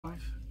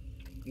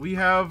we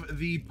have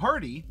the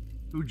party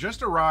who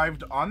just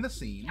arrived on the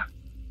scene.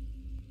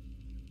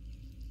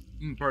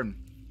 Pardon.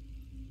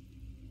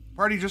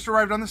 Party just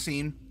arrived on the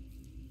scene,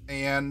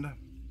 and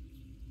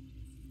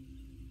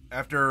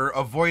after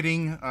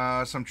avoiding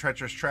some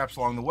treacherous traps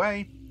along the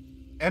way,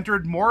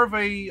 entered more of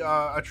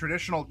a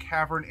traditional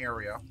cavern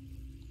area.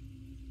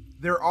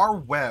 There are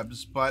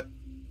webs, but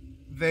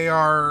they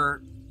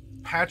are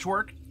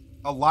patchwork.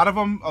 A lot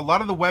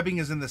of the webbing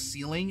is in the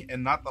ceiling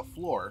and not the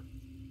floor.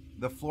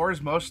 The floor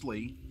is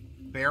mostly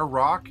bare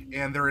rock,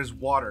 and there is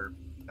water.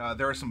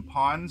 There are some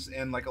ponds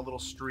and like a little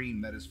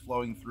stream that is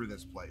flowing through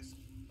this place.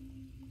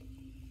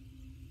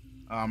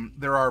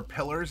 There are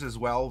pillars as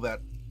well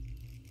that,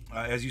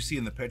 as you see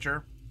in the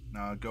picture,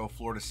 go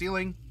floor to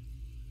ceiling,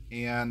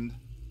 and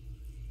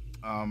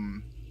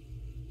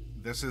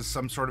this is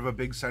some sort of a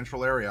big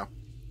central area.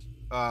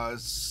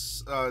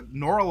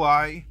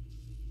 Norallie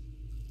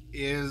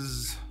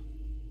is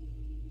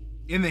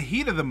in the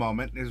heat of the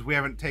moment, as we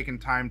haven't taken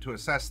time to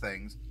assess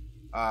things,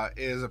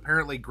 is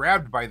apparently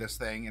grabbed by this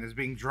thing and is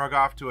being drug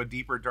off to a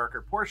deeper,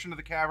 darker portion of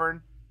the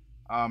cavern,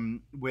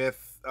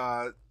 with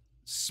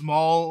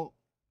small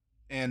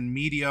and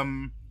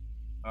medium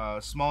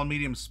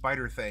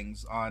spider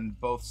things on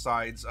both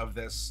sides of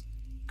this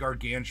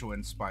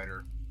gargantuan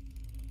spider.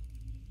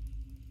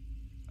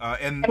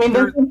 And I mean,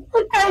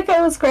 the guy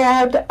that was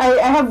grabbed, I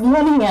have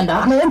one hand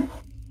on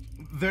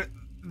it.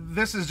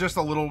 This is just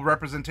a little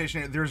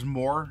representation. There's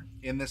more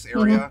in this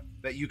area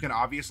that you can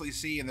obviously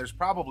see, and there's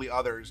probably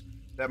others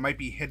that might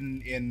be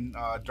hidden in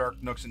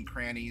dark nooks and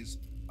crannies,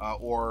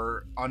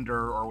 or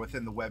under or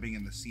within the webbing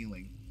in the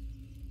ceiling.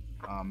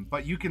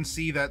 But you can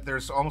see that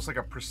there's almost like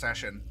a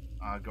procession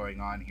going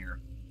on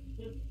here.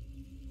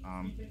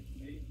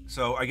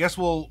 So I guess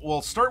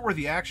we'll start where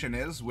the action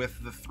is,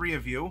 with the three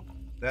of you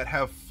that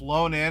have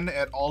flown in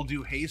at all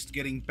due haste,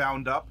 getting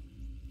bound up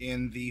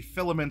in the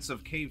filaments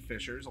of cave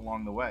fissures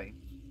along the way.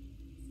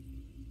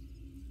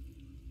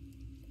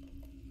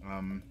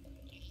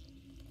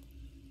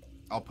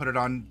 I'll put it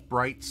on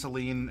Bright,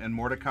 Celine, and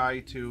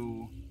Mordecai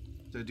to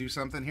do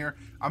something here.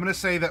 I'm going to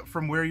say that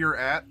from where you're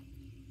at,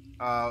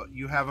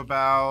 you have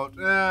about,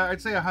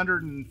 I'd say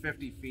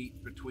 150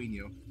 feet between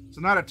you.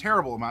 So not a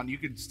terrible amount. You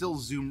could still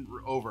zoom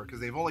over, because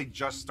they've only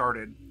just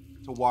started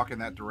to walk in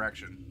that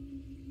direction.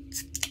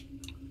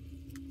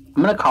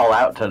 I'm going to call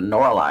out to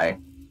Norallie.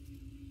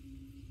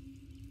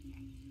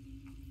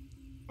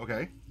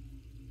 Okay.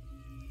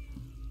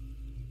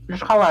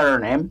 Just call out her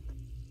name.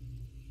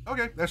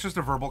 Okay, that's just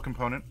a verbal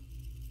component.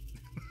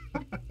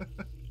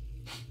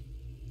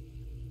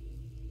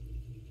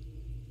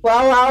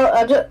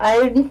 Well,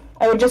 I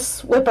would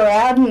just whip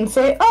around and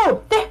say,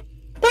 "Oh, there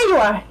you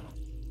are.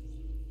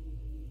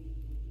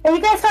 Are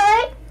you guys all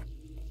right?"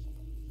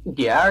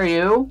 Yeah, are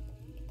you?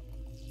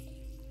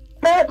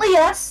 Apparently,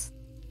 yes.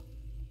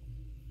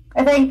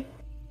 I think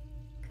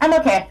I'm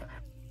okay.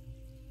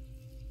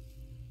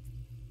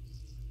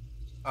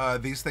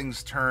 These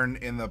things turn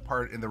in the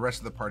rest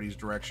of the party's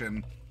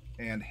direction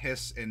and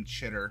hiss and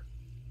chitter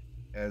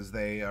as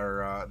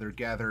they're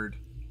gathered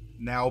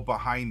now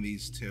behind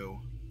these two,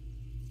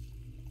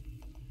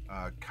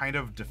 kind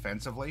of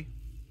defensively.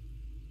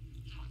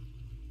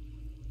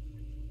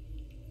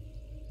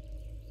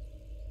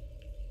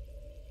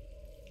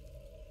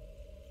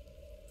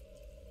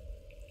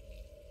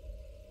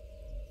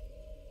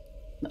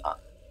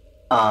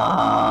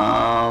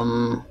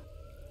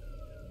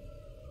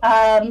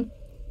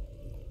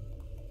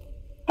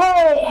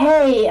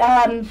 Hey,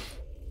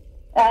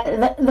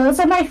 those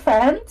are my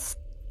friends.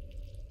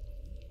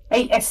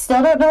 I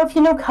still don't know if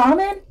you know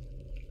Common.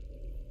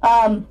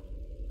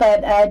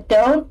 But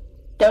don't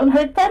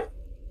hurt them.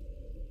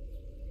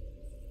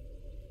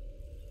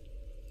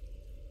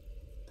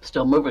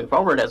 Still moving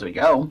forward as we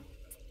go.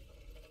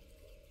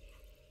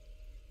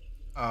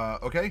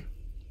 Okay.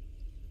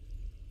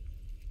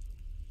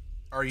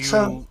 Are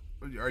you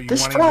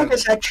this frog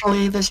is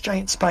actually this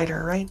giant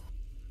spider, right?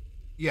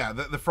 Yeah,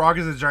 the frog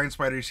is a giant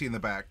spider you see in the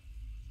back.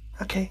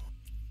 Okay.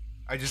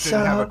 I just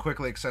didn't have a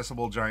quickly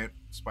accessible giant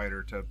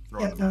spider to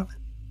throw at them. No.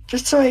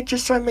 Just so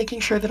I'm making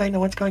sure that I know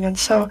what's going on.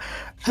 So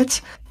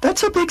that's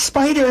a big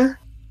spider.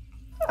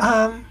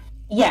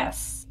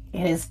 Yes,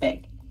 it is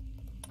big.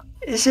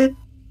 Is it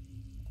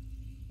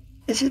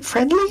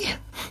friendly?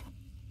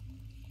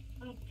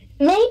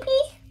 Maybe.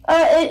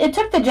 It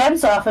took the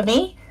gems off of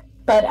me,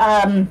 but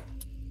I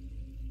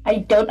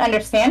don't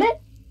understand it,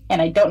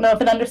 and I don't know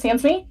if it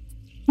understands me.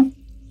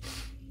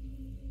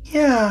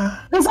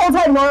 Yeah. This whole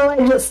time,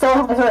 Norallie just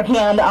still has her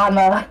hand on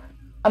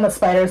the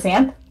spider's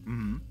hand.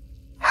 Mm-hmm.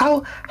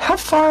 How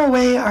far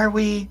away are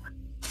we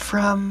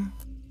from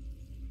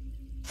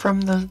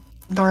the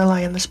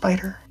Norallie and the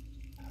spider?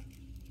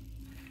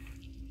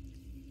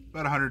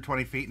 About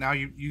 120 feet. Now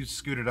you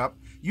scooted up.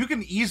 You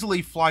can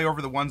easily fly over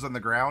the ones on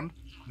the ground.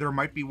 There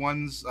might be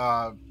ones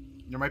up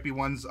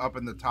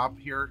in the top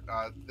here.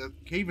 The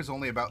cave is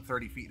only about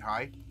 30 feet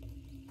high.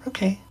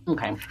 Okay.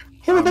 Okay.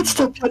 Yeah, but that's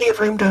still plenty of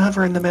room to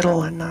hover in the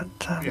middle and not...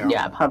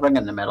 Yeah, hovering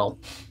in the middle.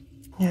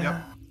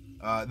 Yeah.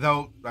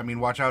 Though, I mean,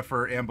 watch out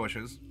for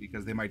ambushes,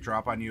 because they might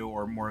drop on you,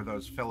 or more of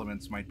those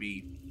filaments might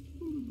be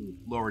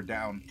lowered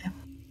down.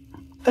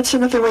 That's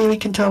another way we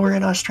can tell we're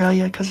in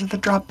Australia, because of the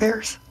drop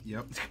bears.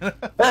 Yep.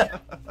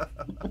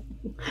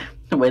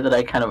 The way that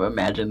I kind of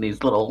imagine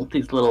these little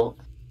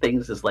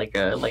things is like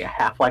a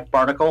half-life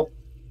barnacle.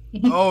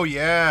 Oh,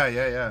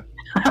 yeah.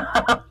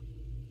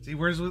 See,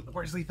 where's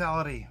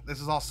lethality? This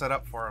is all set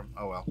up for him.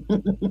 Oh, well.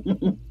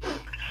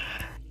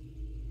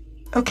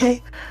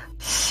 Okay,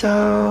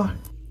 so...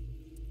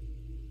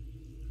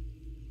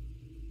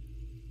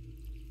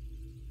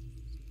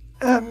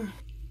 I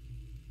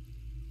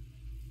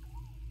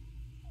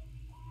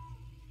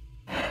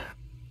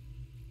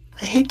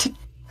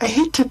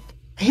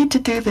hate to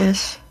do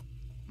this,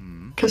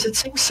 because it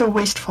seems so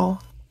wasteful,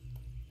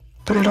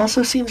 but it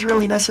also seems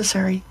really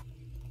necessary.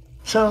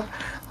 So,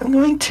 I'm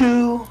going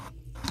to...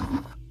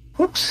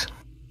 Whoops.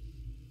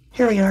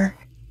 Here we are.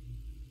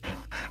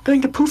 I'm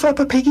going to poof up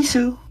a Peggy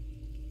Sue.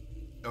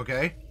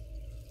 Okay.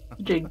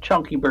 Big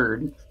chunky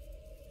bird.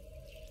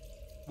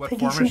 What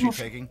Peggy form is she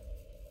Sue. taking?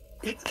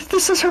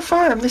 This is her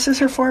form. This is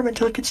her form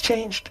until it gets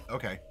changed.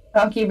 Okay.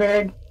 Donkey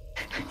bird.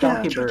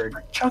 Chunky bird.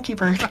 Chunky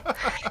bird.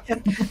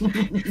 And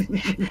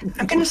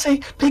I'm gonna say,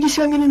 Peggy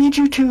Sue, I'm gonna need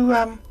you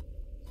to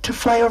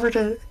fly over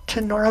to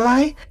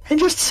Norallie and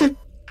just sit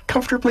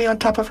comfortably on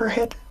top of her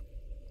head.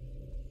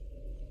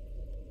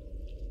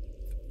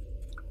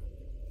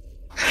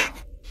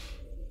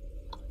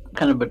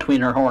 Kind of between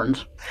her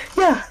horns.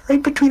 Yeah,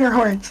 right between her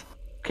horns.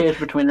 Cage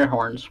between her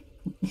horns.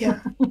 Yeah.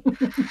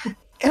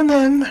 And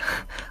then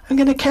I'm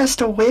gonna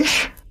cast a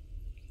wish.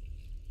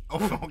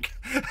 Oh, okay.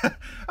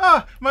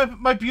 Ah,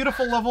 my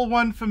beautiful level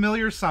 1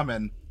 familiar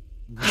summon.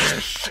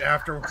 Wish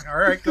after. All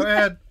right, go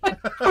ahead. You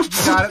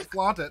got it.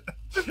 Flaunt it.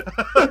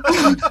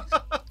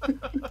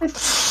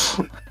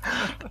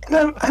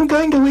 And I'm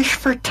going to wish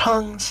for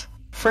tongues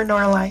for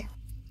Norallie,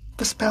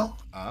 the spell.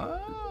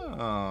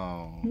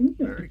 Oh,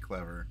 very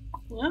clever.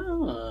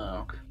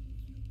 Oh.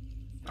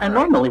 I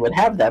normally would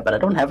have that, but I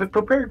don't have it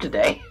prepared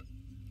today.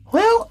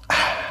 Well,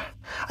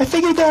 I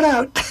figured that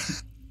out.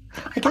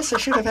 I guess I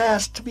should have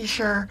asked to be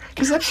sure,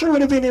 because that sure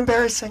would have been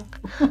embarrassing.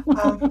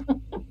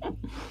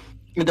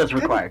 It does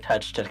require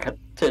touch to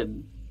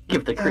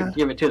give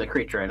give it to the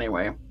creature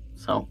anyway.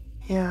 So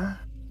Yeah.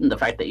 and the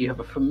fact that you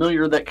have a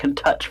familiar that can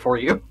touch for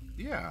you.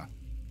 Yeah.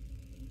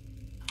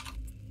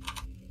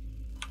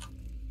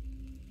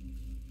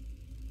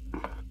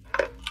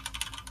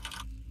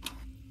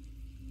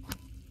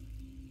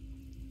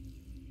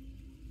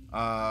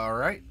 All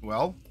right.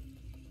 Well,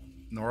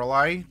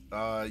 Norallie,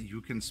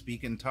 you can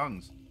speak in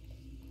tongues.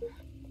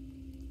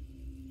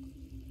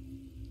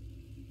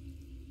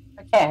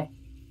 Okay.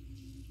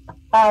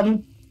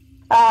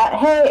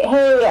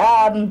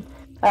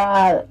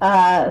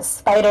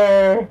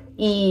 Spider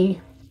E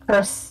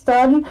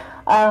person.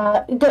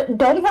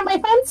 Don't hurt my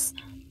friends.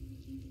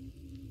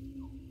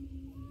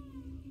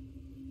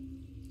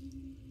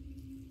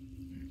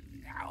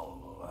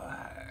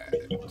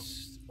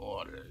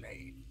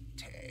 Only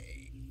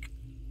take.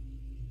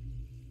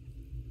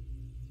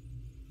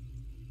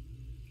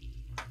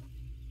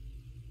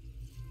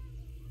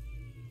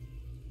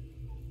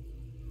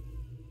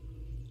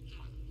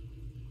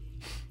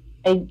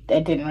 I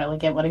didn't really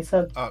get what he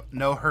said.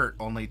 No hurt,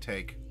 only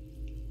take.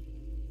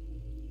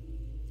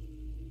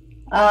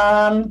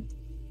 Don't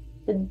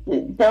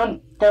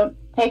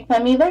take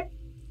them either.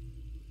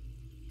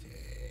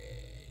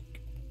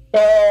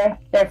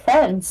 Take. They're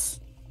friends.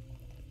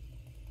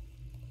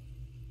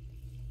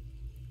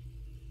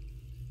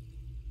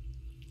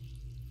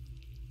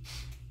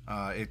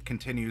 It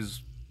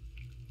continues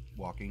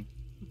walking.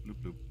 Bloop,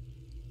 bloop.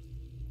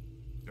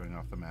 Going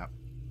off the map.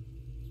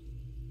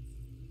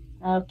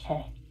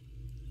 Okay.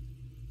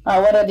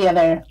 What are the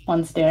other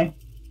ones doing?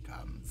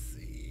 Come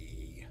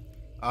see.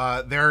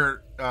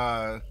 They're,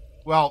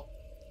 well,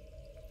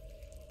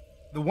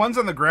 the ones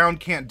on the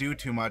ground can't do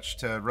too much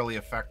to really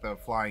affect the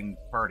flying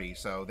party,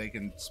 so they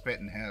can spit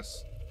and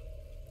hiss.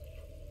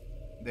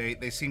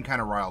 They seem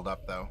kind of riled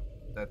up, though,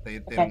 that they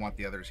don't want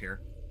the others here.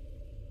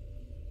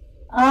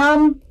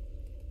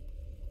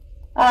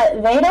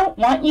 They don't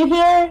want you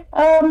here.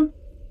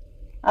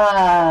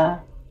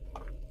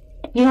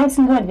 You guys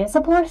can go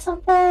invisible or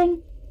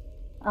something.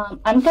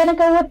 I'm gonna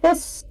go with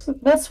this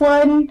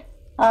one.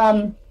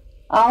 I'll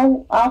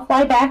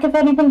fly back if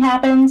anything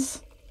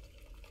happens.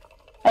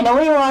 I know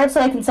where you are,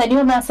 so I can send you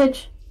a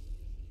message.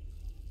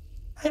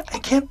 I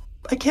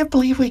can't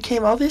believe we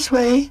came all this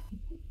way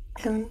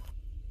and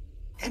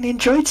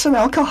enjoyed some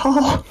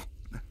alcohol.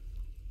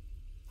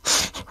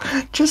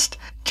 just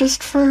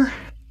for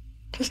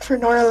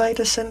Norallie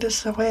to send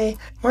us away.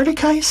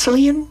 Mordecai,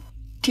 Cillian,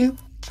 do you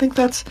think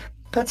that's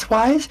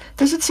wise?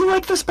 Does it seem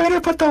like the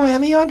spider put the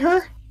whammy on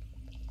her?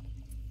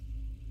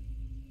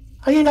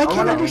 I mean, I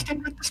can't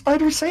understand what the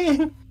spider's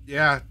saying.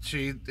 Yeah,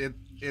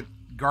 it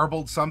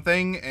garbled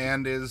something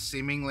and is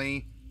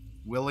seemingly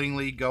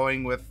willingly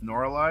going with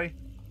Norallie.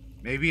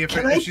 Maybe if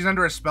she's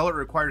under a spell, it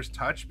requires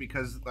touch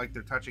because like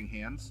they're touching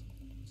hands.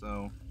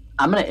 So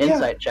I'm gonna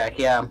insight check.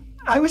 Yeah.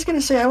 I was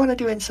gonna say I want to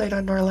do insight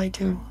on Norallie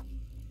too.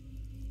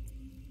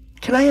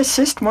 Can I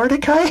assist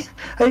Mordecai?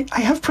 I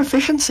have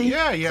proficiency.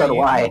 Yeah, yeah. So do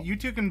I. You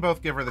two can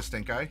both give her the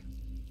stink eye.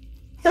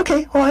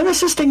 Okay, well, I'm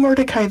assisting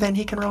Mordecai then.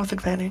 He can roll with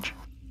advantage.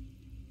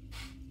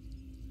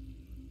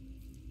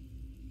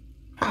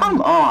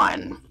 Come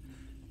on.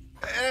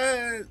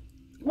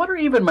 What are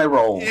even my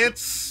rolls?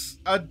 It's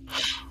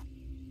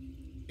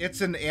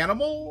an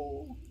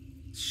animal.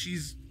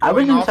 She's. I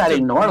was going off inside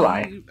to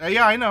Norallie.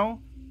 Yeah, I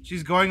know.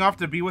 She's going off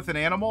to be with an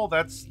animal.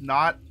 That's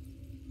not.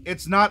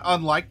 It's not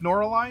unlike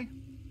Norallie.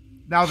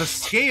 Now the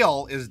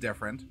scale is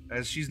different,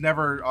 as she's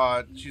never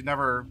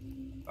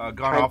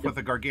gone off with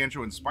a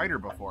gargantuan spider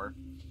before.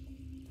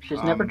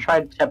 She's never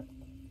tried to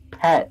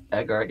pet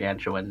a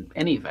gargantuan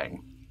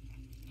anything.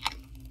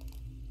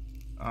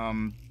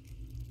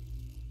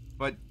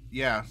 But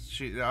yeah,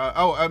 she.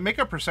 Make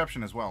a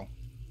perception as well,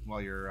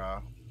 while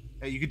you're.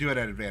 You could do it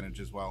at advantage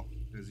as well,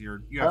 because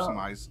you have some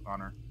eyes on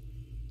her.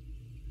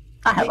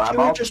 I have Me too,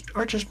 eyeballs.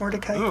 or just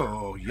Mordecai.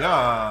 Oh,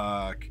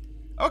 yuck.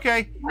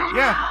 Okay,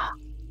 yeah.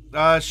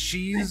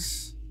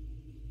 She's.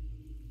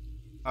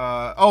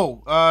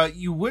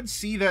 You would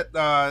see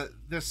that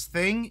this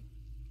thing.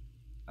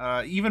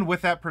 Even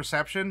with that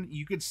perception,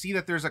 you could see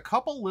that there's a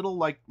couple little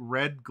like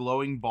red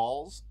glowing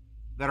balls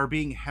that are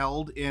being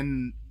held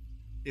in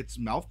its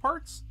mouth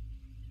parts.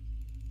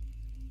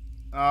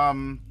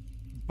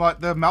 But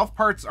the mouth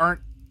parts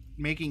aren't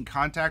making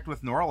contact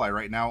with Norallie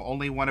right now.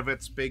 Only one of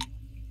its big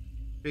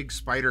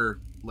spider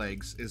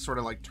legs is sort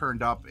of like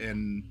turned up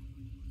and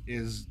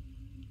is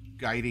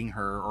guiding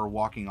her or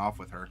walking off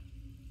with her.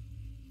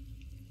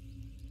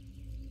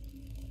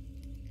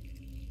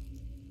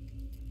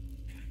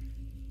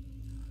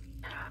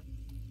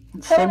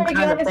 Same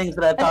kind of things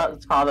that I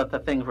saw that the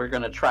things we're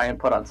going to try and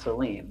put on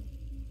Celine.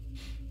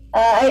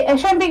 I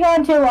shouldn't be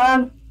going too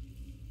long.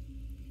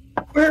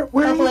 Where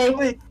are you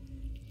going?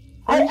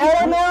 I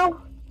don't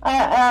know.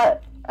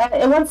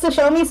 It wants to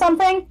show me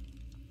something.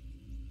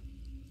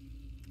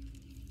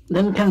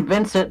 Then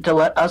convince it to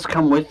let us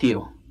come with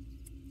you.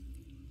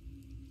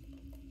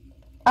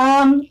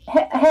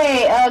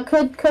 Hey,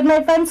 could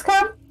my friends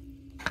come?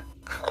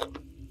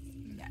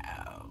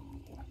 No.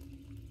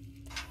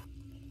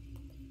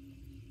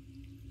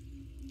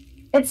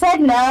 It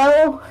said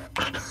no.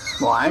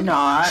 Why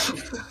not?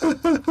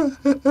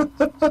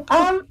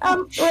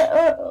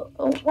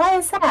 Why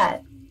is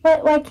that?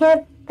 Why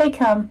can't they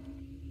come?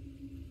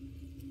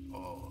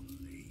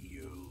 Only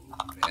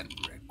you've been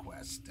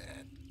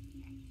requested.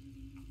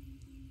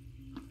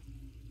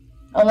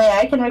 Only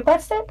I can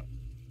request it?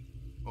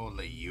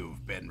 Only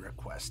you've been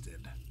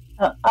requested.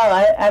 I've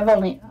I've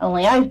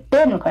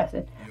been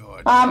requested.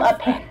 You're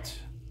different.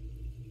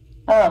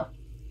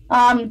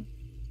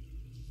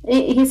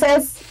 He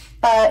says,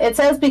 it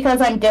says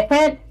because I'm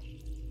different.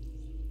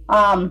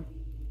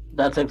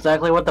 That's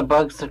exactly what the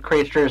bugs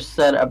creatures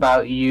said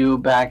about you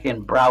back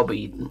in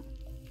Browbeat.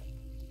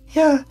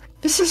 Yeah,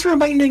 this is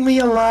reminding me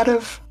a lot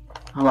of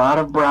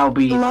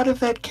Browbeat. a lot of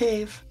that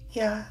cave.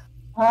 Yeah.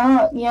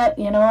 Oh, yeah,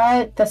 you know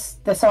what?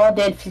 This all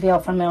did feel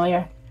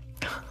familiar.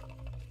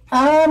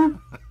 It'll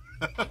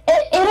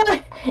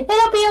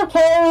be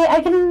okay.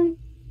 I can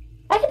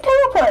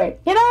teleport,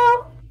 you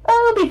know?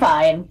 It'll be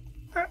fine.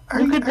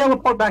 You could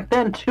teleport back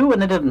then too,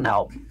 and it didn't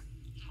help.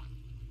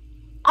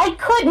 I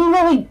couldn't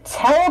really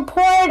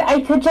teleport.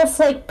 I could just,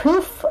 like,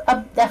 poof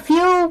a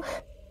few,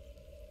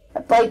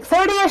 like,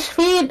 30-ish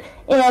feet,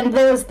 and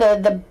there's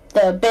the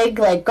big,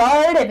 like,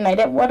 guard, and I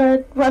didn't want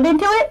to run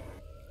into it.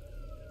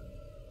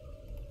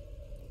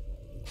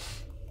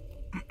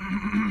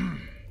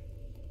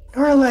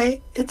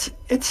 Norallie,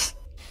 it's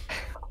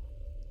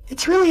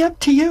really up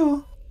to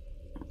you.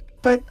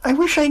 But I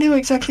wish I knew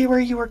exactly where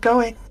you were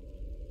going.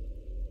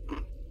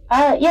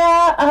 Well,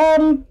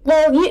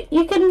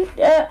 you can,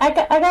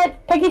 I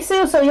got Peggy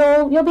Sue, so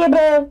you'll be able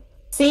to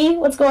see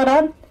what's going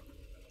on,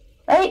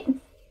 right?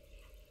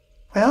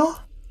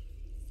 Well,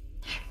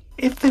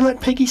 if they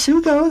let Peggy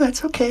Sue go,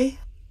 that's okay.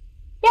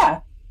 Yeah.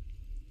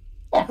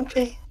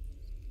 Okay.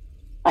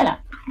 Why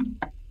not?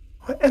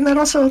 And that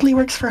also only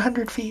works for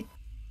 100 feet.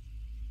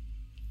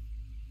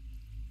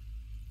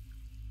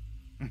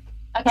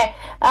 Okay,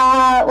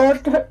 we'll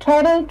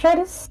try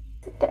to,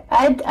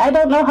 I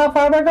don't know how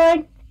far we're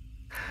going.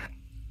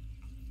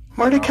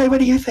 Mordecai, what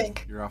do you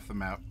think? You're off the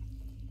map.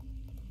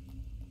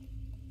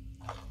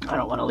 I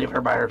don't want to leave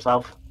her by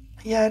herself.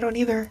 Yeah, I don't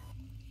either.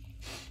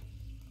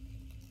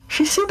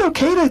 She seemed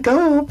okay to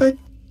go, but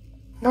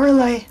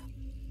Norallie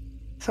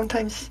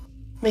sometimes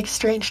makes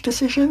strange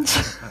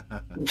decisions.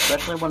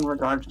 Especially when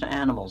regards to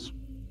animals.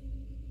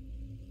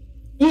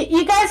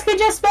 You guys could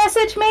just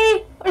message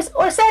me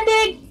or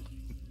sending.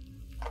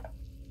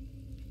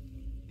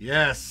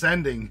 Yes,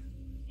 sending.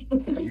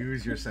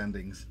 Use your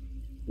sendings.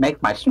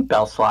 Make my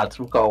spell slots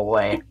go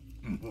away.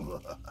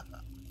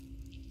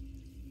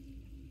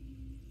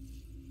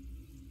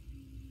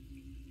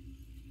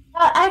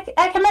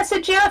 I can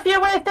message you if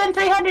you're within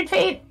 300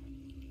 feet.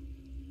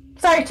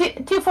 Sorry,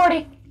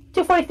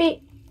 240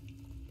 feet.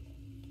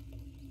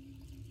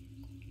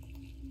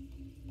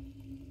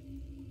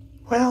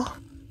 Well,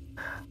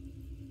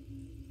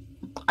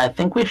 I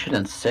think we should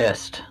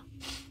insist.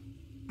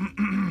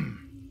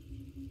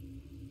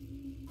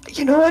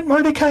 You know what,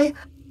 Mordecai?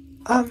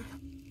 I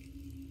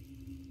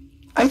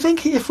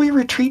think if we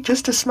retreat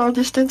just a small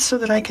distance so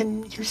that I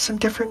can use some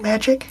different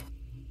magic,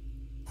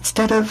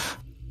 instead of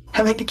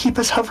having to keep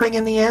us hovering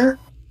in the air,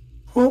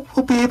 we'll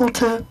be able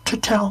to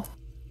tell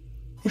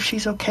if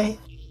she's okay.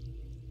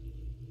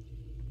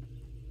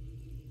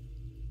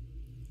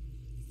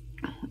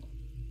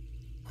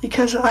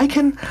 Because I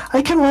can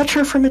watch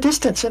her from a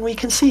distance and we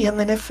can see, and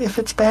then if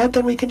it's bad,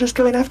 then we can just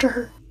go in after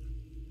her.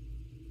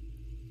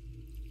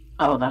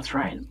 Oh, that's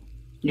right.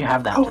 You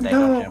have that Oh today,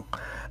 no! don't you?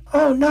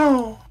 Oh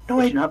no! No,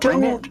 Did I you not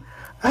bring don't. it?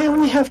 I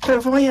only have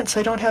clairvoyance.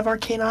 I don't have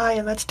arcane eye,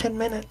 and that's 10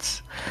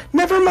 minutes.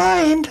 Never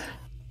mind.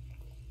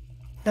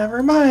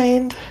 Never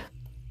mind.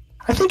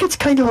 I think it's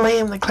kind of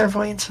lame that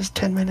clairvoyance is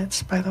 10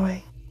 minutes, by the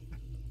way.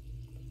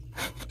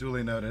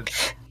 Duly noted.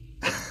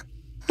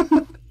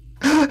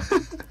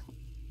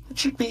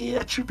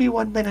 It should be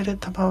 1 minute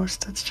at the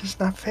most. It's just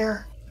not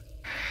fair.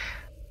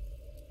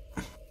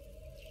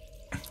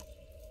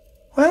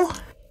 Well,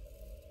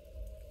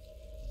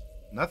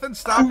 Nothing's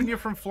stopping you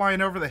from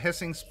flying over the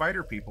hissing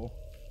spider people.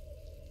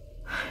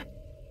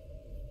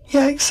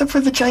 yeah, except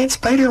for the giant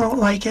spider won't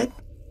like it,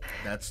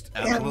 That's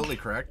absolutely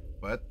correct,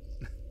 but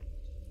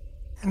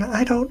and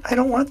I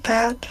don't want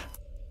that.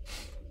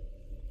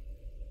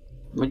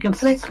 We can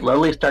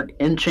slowly start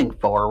inching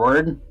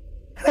forward.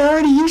 And I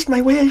already used my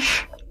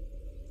wish.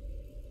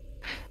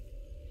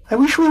 I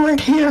wish we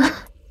weren't here.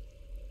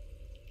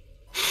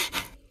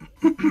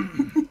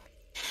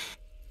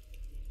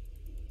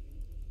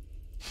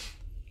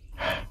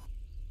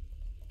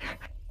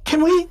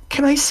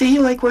 Can I see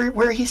like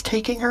where he's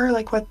taking her?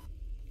 Like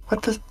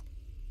what's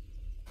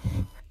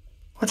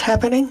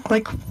happening?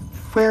 Like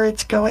where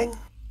it's going?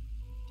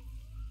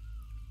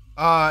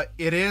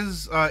 it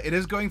is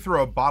going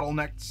through a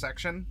bottlenecked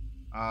section.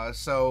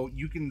 So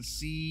you can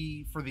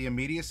see for the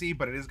immediacy,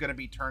 but it is going to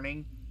be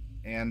turning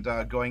and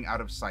going out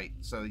of sight.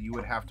 So you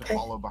would have to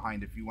follow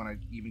behind if you want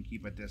to even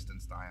keep a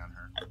distanced eye on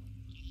her.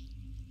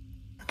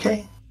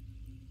 Okay.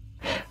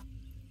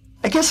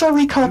 I guess I'll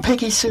recall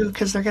Peggy Sue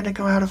because they're going to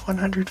go out of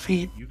 100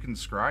 feet. You can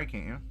scry,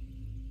 can't you?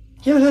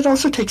 Yeah, that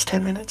also takes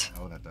 10 minutes.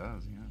 Oh, that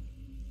does, yeah.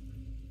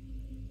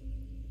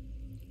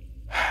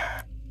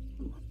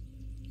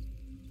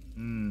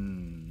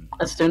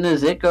 As soon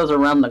as it goes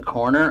around the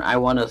corner, I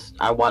want us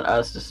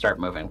to start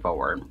moving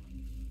forward.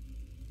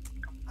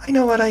 I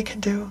know what I can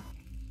do.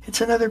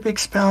 It's another big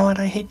spell, and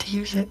I hate to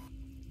use it,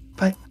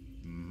 but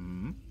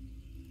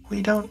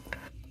we don't.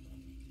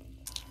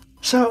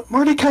 So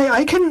Mordecai,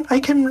 I can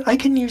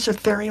use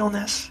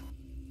etherealness,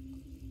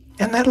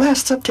 and that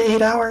lasts up to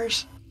 8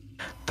 hours.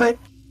 But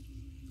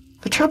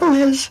the trouble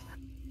is,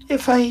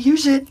 if I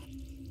use it,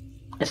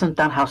 Isn't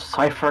that how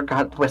Cypher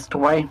got whisked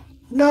away?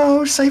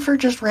 no, Cypher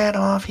just ran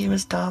off. He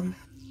was dumb.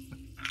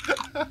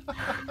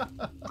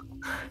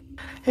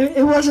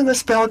 It wasn't a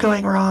spell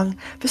going wrong.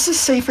 This is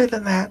safer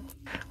than that.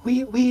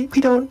 We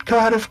don't go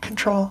out of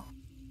control.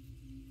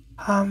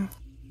 And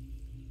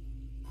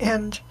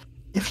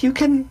if you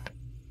can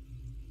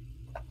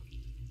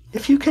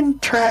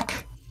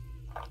track,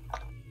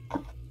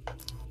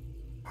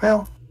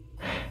 well,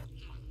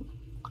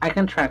 I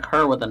can track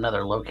her with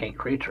another locate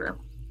creature.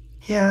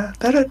 yeah,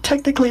 that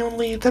technically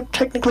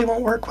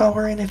won't work while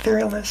we're in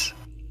etherealness.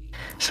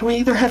 So we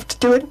either have to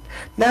do it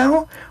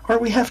now, or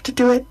we have to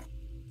do it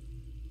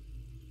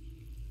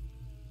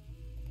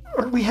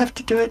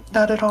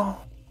not at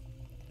all.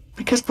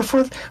 Because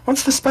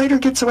once the spider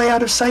gets away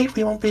out of sight,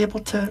 we won't be able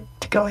to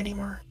go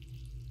anymore.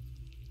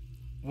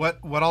 What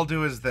I'll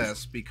do is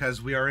this,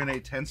 because we are in a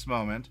tense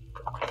moment.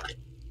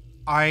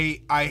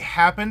 I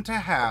happen to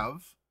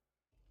have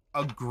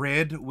a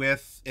grid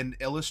with an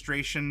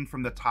illustration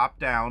from the top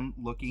down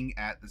looking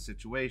at the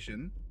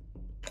situation.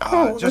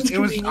 Oh, that's it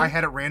was convenient. I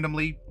had it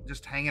randomly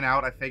just hanging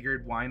out. I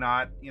figured why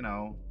not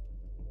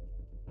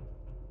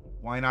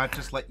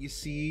just let you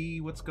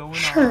see what's going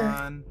Sure.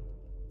 on.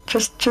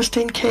 Just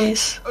in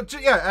case. Oh,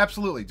 yeah,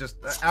 absolutely. Just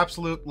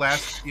absolute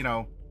last,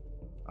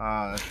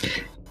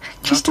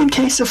 Just in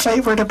case a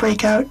fight were to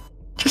break out.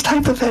 Just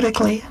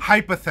hypothetically.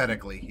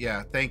 hypothetically.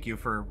 Yeah, thank you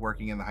for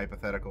working in the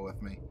hypothetical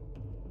with me.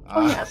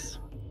 Oh, yes.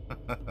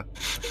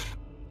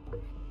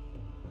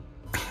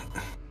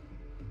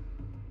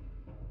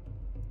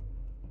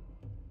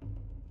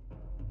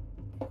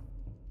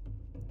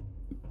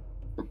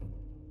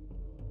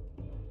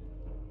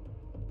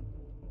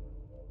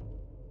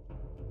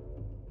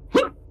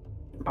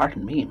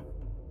 Pardon me.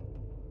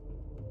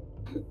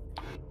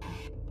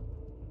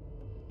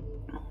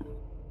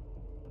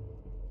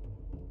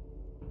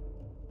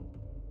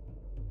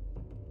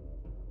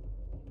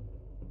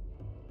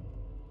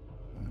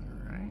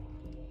 Alright.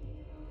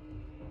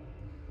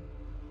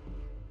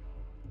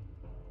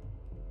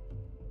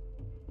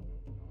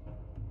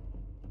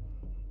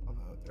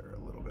 Although they're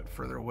a little bit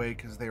further away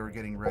because they were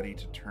getting ready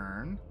to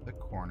turn the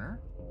corner.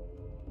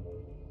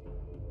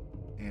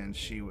 And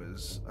she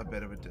was a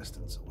bit of a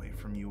distance away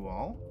from you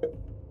all.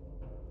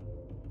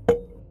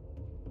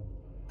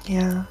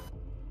 Yeah.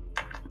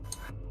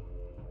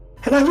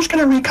 And I was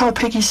going to recall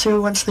Piggy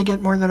Sue once they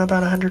get more than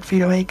about 100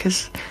 feet away,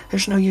 because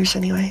there's no use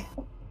anyway.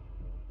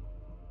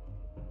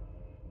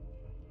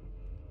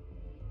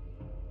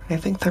 I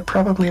think they're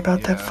probably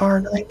about that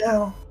far right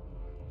now.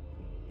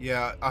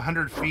 Yeah,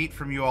 100 feet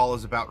from you all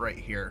is about right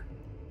here.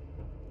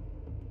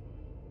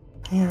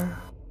 Yeah.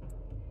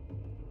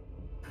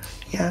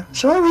 Yeah,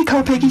 so I'll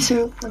recall Piggy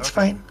Sue. That's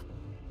fine.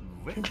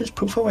 She'll just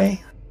poof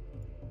away.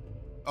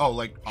 Oh,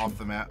 like off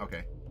the map?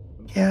 Okay.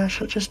 Yeah,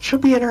 she'll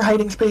be in her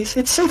hiding space.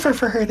 It's safer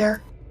for her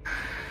there.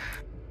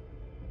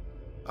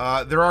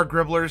 There are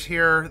gribblers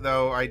here,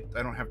 though I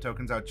don't have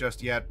tokens out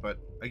just yet, but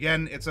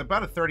again, it's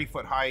about a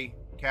 30-foot high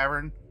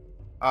cavern.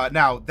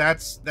 Now,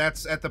 that's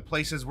at the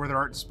places where there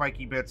aren't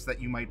spiky bits that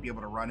you might be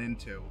able to run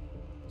into.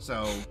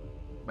 So,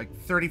 like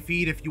 30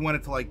 feet if you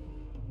wanted to, like,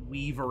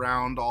 weave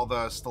around all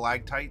the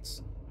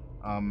stalactites.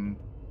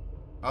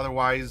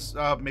 Otherwise,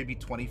 maybe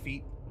 20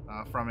 feet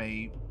from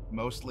a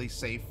mostly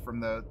safe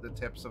from the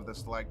tips of the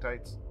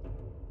stalactites.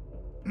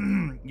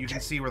 You can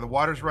see where the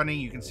water's running.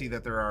 You can see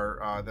that there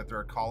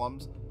are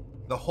columns.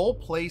 The whole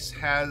place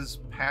has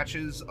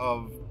patches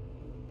of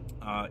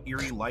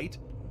eerie light,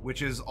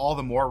 which is all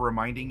the more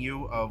reminding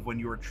you of when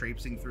you were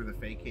traipsing through the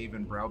Fey Cave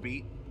in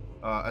Browbeat,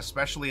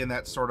 especially in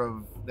that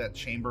that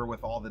chamber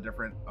with all the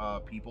different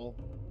people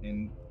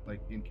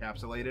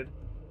encapsulated,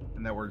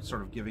 and that were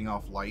sort of giving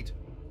off light.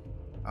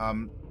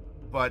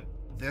 But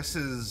this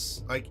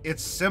is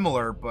it's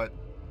similar, but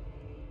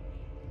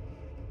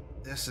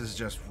this is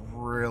just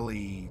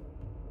really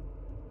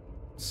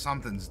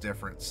something's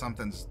different.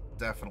 Something's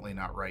definitely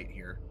not right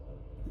here.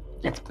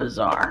 It's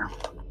bizarre.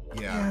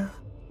 Yeah.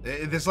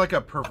 There's like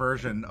a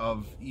perversion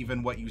of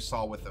even what you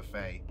saw with the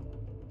Fae.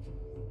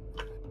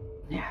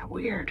 Yeah,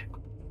 weird.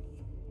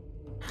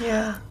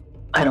 Yeah.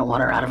 I don't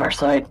want her out of our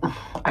sight.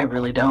 I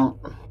really don't.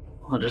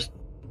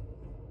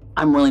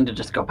 I'm willing to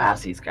just go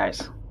past these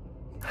guys.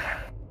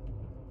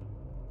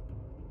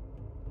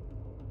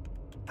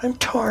 I'm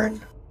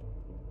torn.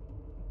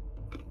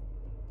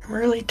 I'm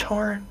really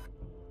torn.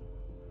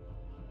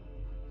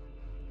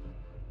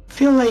 I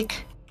feel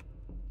like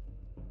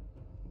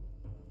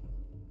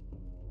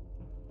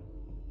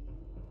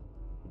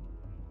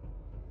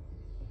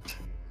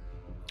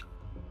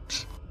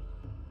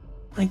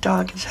my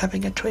dog is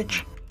having a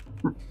twitch.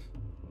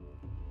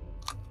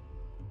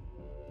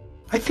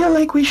 I feel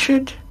like we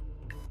should...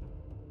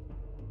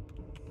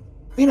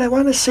 I mean, I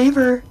want to save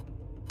her,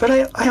 but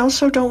I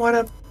also don't want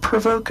to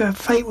provoke a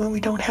fight when we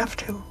don't have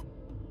to.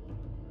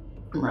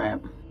 Right.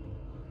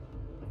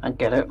 I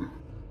get it.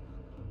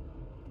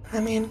 I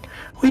mean,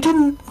 we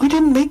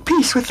didn't make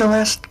peace with the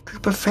last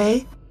group of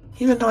Fae,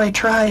 even though I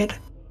tried.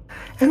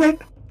 And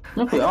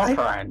We all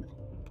tried.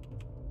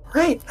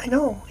 Right, I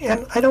know,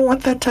 and I don't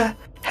want that to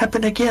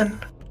happen again.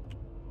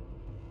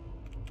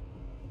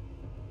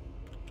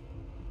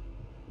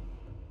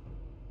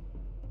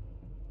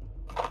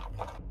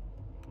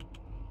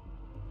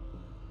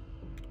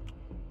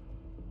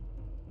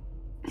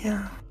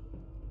 Yeah.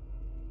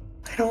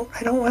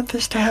 I don't want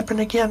this to happen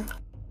again.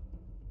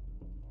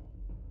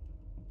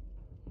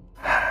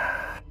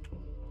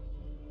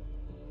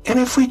 And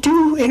if we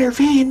do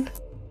intervene,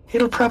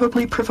 it'll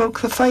probably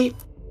provoke the fight,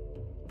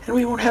 and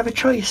we won't have a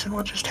choice, and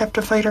we'll just have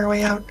to fight our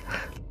way out.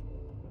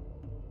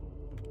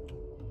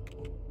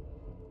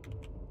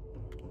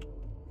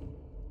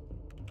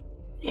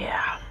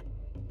 Yeah.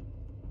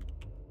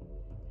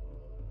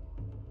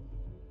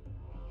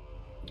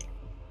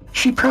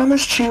 She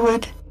promised she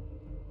would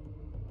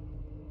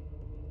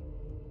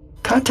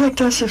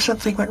contact us if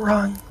something went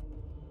wrong.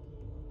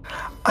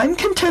 I'm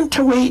content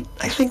to wait,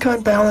 I think,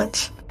 on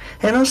balance.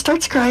 And I'll start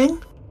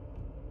scrying.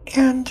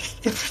 And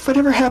if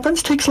whatever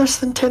happens takes less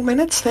than 10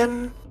 minutes,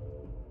 then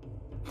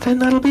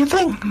that'll be a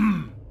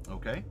thing.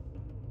 Okay.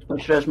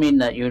 Which does mean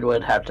that you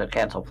would have to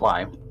cancel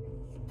fly.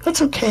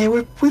 That's okay,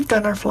 we've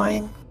done our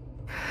flying.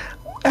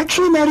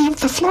 Actually, Maddie,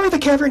 the floor of the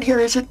cavern here,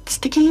 is it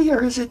sticky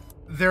or is it...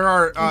 There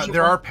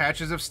are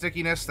patches of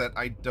stickiness that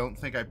I don't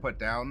think I put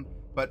down,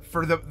 but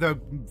for the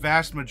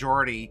vast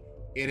majority,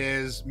 it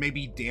is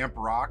maybe damp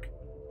rock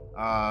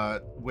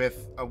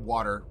with a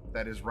water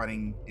that is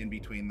running in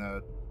between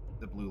the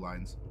blue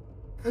lines.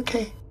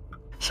 Okay.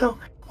 So,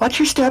 watch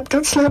your step,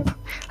 don't slip.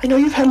 I know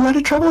you've had a lot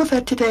of trouble with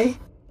that today.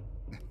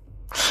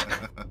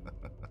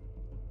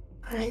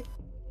 Alright.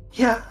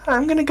 Yeah,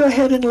 I'm gonna go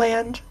ahead and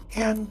land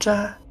and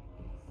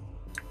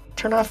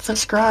turn off the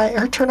scry,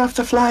 or turn off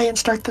the fly and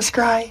start the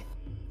scry.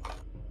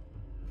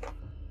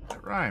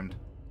 It rhymed.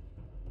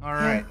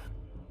 Alright. Yeah.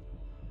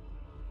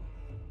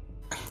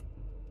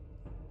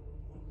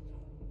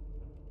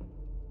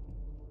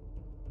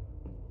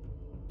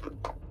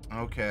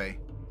 Okay.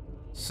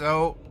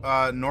 So,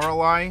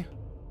 Norallie,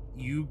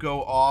 you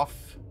go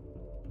off.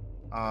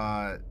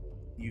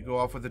 You go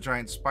off with the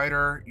giant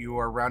spider. You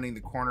are rounding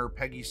the corner.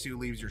 Peggy Sue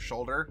leaves your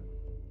shoulder,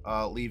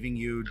 leaving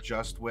you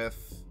just with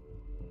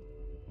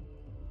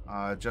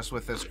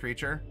this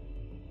creature.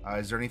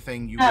 Is there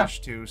anything you wish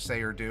to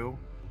say or do?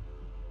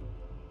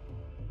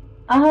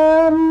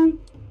 Am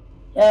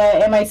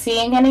I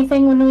seeing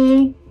anything when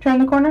we turn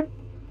the corner?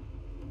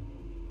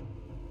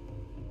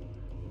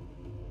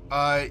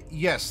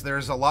 Yes,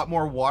 there's a lot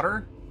more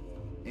water,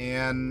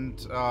 and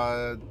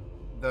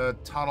the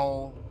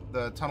tunnel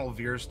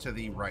veers to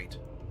the right.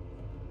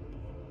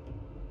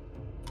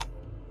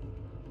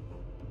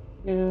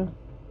 Yeah.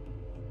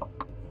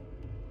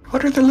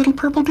 What are the little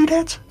purple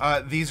doodads?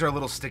 These are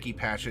little sticky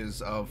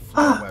patches of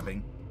floor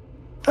webbing.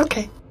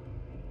 Okay.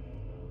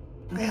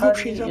 I hope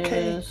she's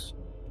okay. Is...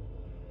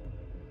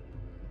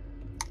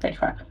 Pretty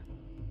far.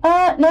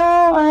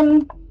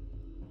 No,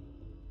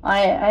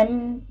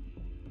 I'm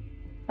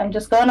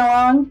just going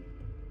along.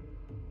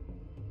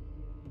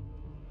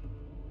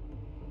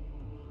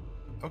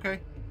 Okay.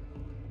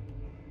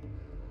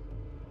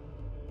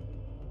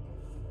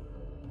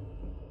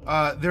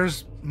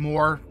 There's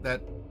more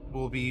that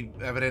will be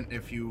evident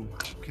if you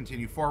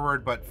continue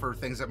forward, but for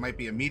things that might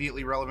be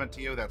immediately relevant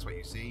to you, that's what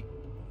you see.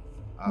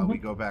 We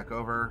go back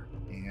over,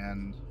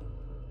 and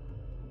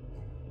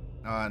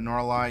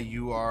Norallie,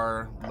 you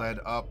are led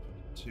up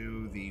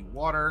to the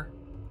water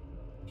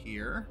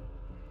here,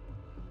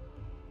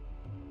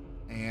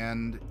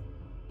 and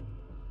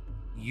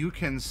you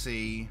can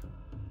see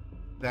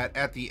that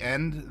at the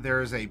end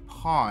there is a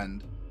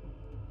pond,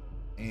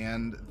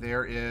 and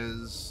there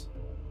is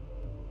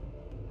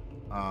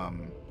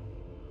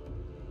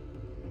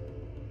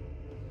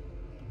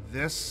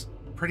this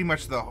pretty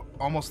much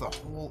almost the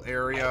whole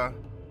area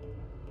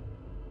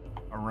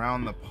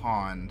around the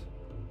pond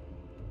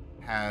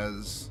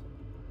has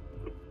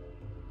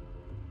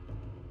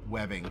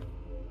webbing.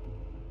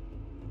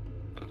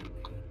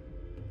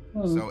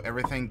 So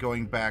everything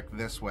going back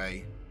this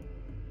way.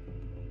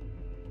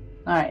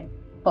 All right,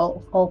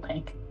 full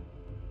pink.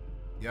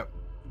 Yep.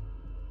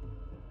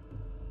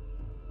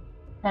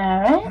 All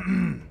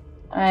right.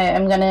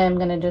 I'm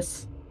gonna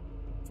just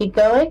keep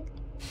going.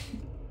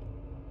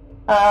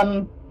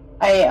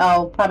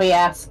 I'll probably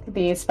ask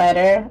the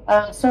spider.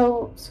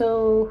 So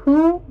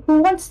who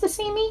wants to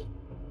see me?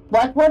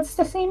 What wants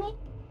to see me?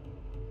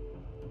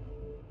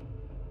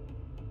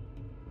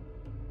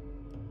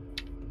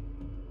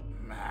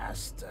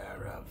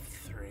 Master of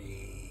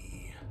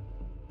 3.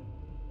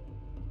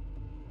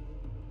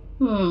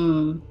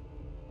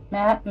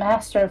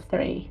 Master of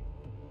 3.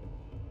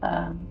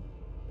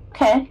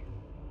 Okay.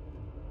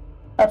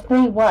 Of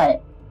 3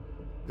 what?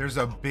 There's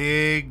a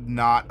big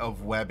knot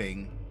of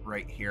webbing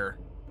right here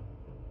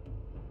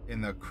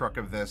in the crook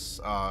of this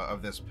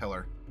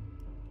pillar.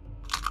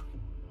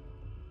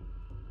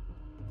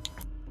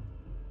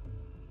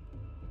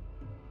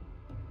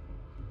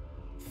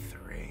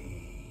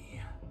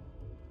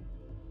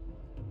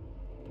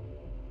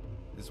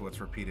 Is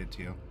what's repeated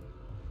to you.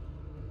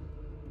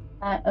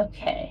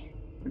 Okay.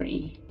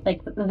 3.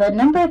 Like the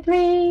number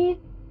 3?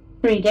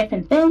 3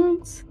 different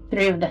things?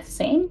 3 of the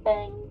same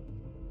thing?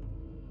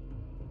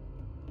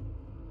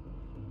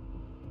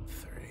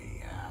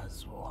 3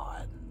 as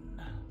 1.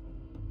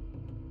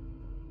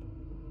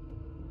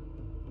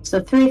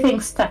 So 3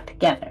 things stuck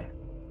together.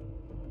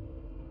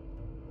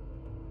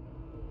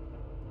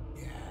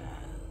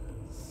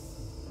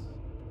 Yes.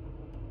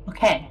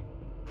 Okay.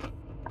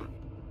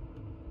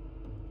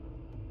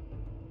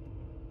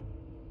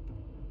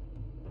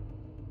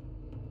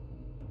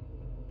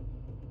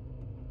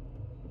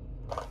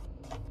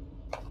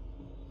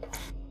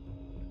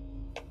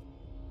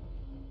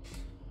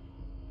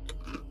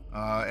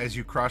 As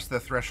you cross the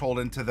threshold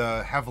into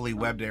the heavily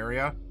webbed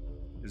area,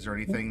 is there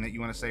anything that you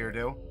want to say or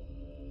do?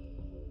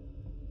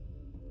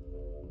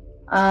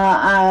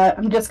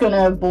 I'm just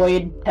gonna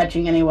avoid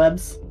touching any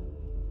webs.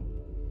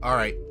 All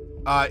right.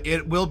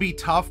 It will be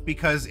tough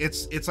because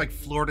it's like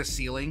floor to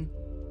ceiling.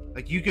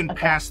 Like you can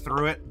pass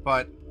through it,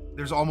 but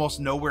there's almost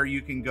nowhere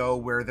you can go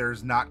where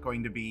there's not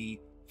going to be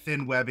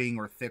thin webbing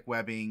or thick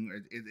webbing.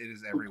 It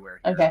is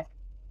everywhere. Okay.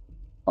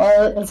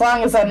 Well, as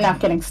long as I'm not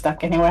getting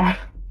stuck anywhere.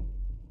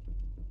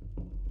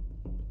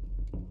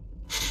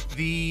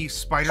 The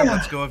spider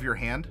lets go of your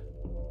hand.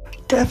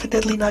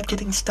 Definitely not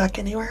getting stuck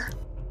anywhere.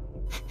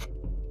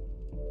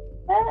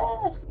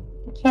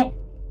 Okay.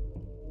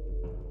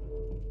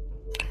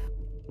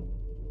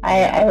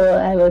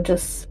 I will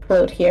just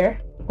float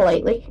here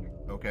politely.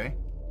 Okay.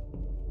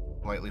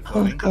 Politely I'll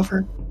floating. look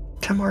over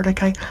to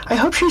Mordecai. I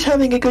hope she's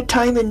having a good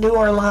time in New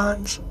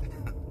Orleans.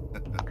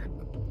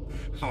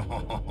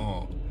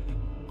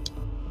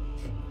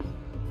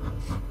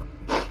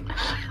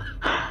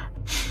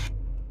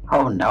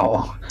 Oh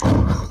no.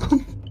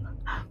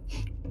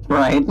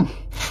 Right.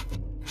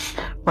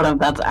 What if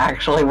that's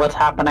actually what's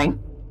happening?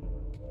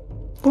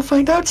 We'll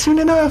find out soon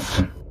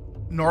enough.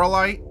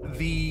 Norallie,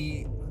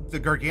 the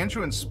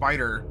gargantuan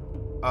spider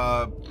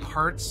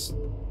parts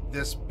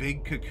this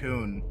big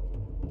cocoon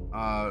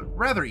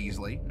rather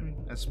easily,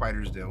 as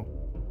spiders do.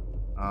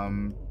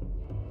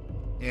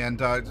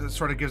 And it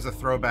sort of gives a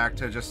throwback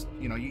to just,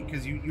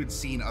 because you'd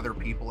seen other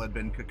people had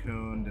been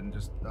cocooned and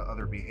just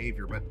other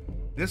behavior, but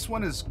this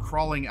one is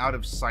crawling out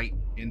of sight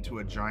into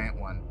a giant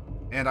one.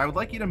 And I would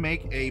like you to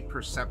make a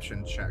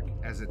perception check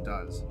as it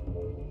does.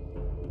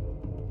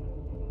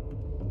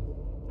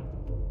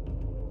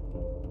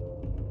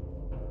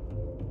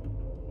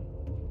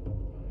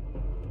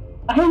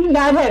 I'm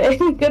not at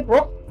any good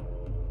roll.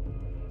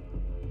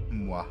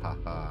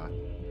 Mwahaha.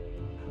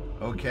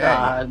 Okay.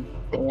 God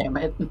damn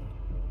it.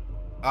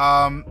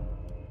 Um.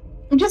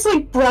 I'm just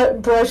like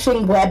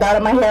brushing web out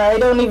of my hair. I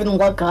don't even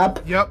look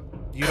up. Yep.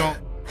 You don't.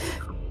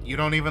 You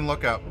don't even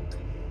look up.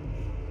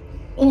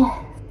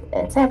 Yeah,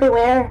 it's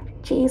everywhere.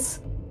 Jeez,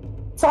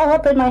 it's all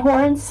up in my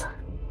horns.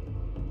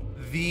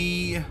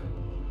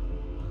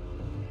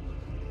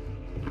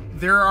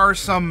 There are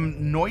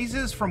some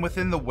noises from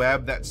within the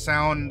web that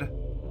sound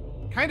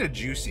kind of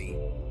juicy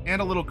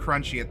and a little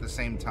crunchy at the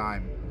same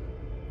time.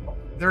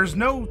 There's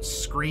no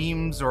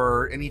screams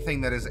or anything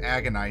that is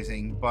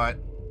agonizing, but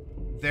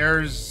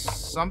there's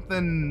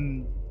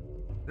something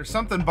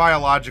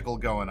biological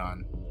going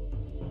on.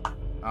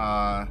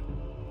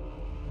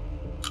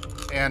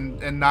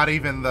 And not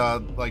even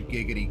the like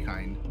giggity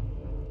kind.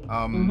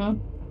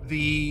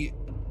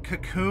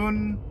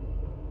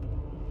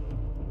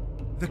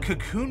 The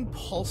cocoon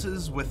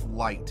pulses with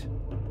light,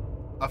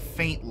 a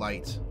faint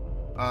light,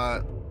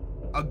 a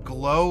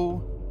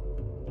glow,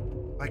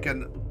 like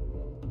an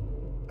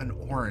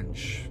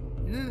orange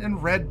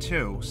and red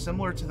too,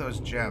 similar to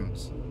those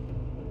gems.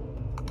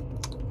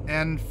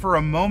 And for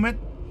a moment,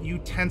 you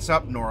tense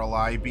up,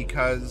 Norallie,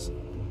 because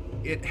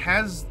it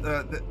has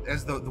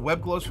as the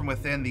web glows from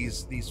within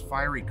these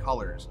fiery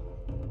colors.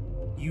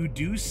 You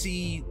do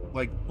see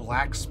like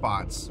black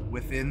spots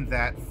within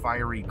that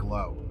fiery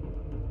glow,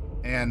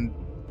 and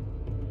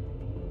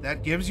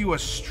that gives you a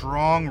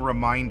strong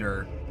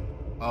reminder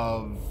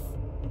of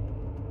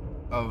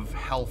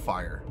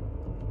hellfire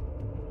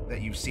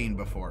that you've seen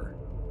before.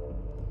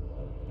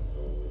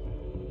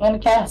 I'm gonna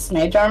cast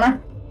Mage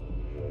Armor.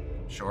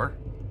 Sure.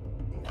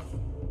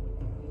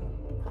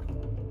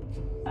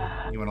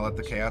 You want to let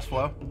the chaos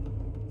flow?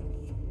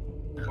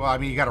 Well, I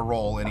mean, you got to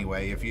roll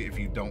anyway if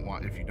you don't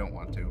want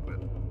to,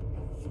 but.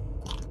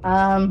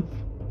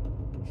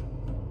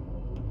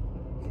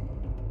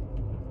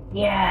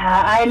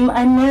 Yeah,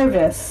 I'm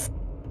nervous.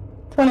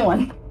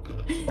 21.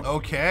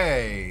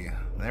 Okay,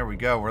 there we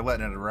go. We're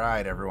letting it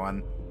ride,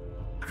 everyone.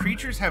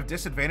 Creatures have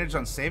disadvantage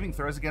on saving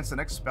throws against the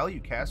next spell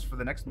you cast for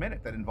the next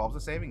minute that involves a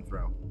saving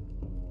throw.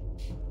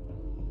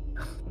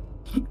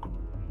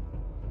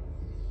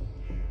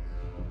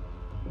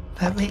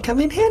 That may come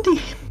in handy.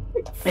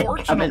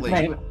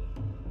 Fortunately,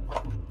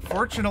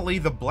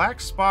 the black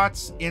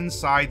spots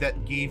inside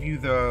that gave you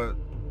the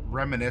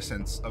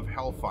reminiscence of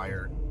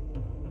hellfire,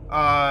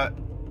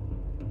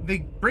 they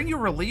bring you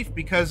relief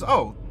because,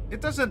 oh,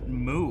 it doesn't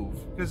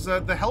move. Because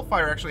the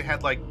hellfire actually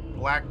had, like,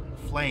 black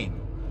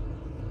flame.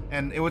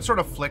 And it would sort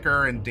of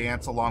flicker and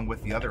dance along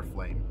with the other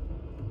flame.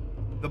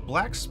 The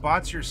black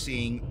spots you're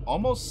seeing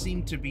almost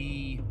seem to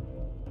be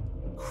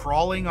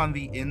crawling on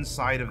the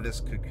inside of this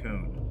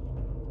cocoon.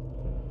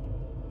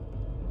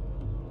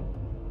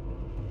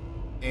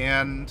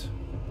 And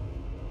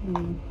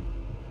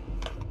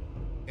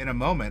in a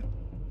moment,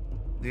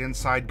 the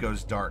inside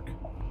goes dark.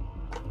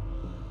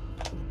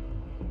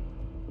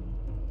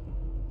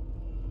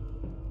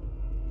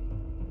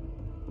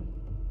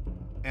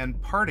 And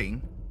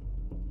parting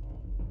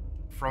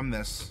from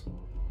this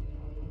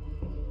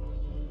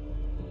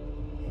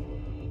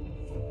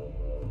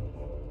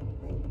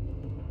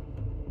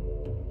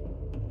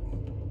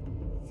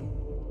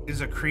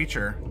is a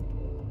creature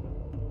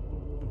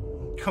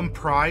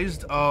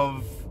comprised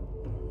of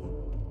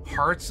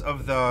parts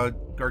of the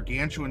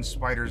gargantuan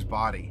spider's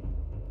body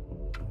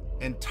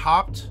and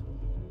topped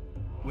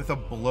with a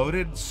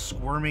bloated,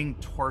 squirming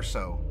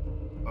torso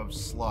of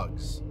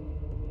slugs.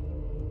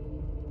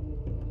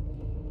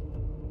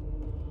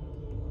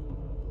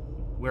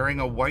 Wearing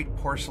a white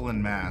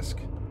porcelain mask.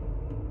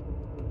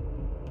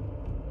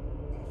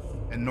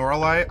 And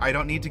Norallie, I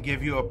don't need to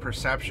give you a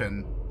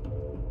perception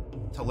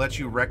to let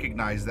you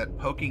recognize that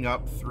poking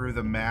up through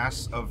the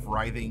mass of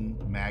writhing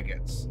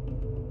maggots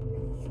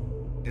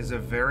is a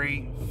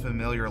very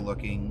familiar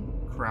looking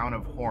crown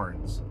of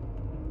horns,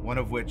 one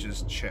of which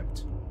is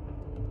chipped.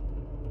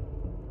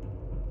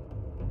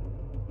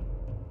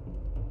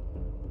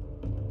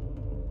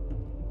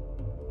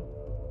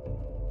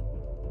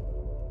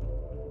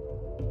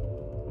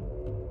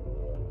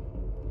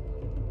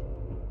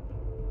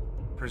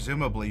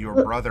 Presumably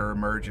your brother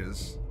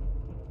emerges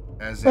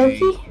as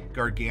a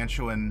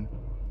gargantuan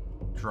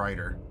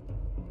drider.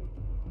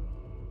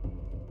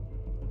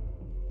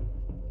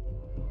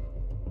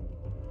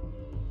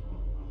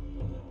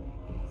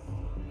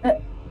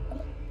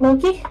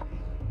 Loki?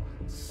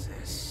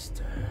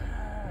 Sister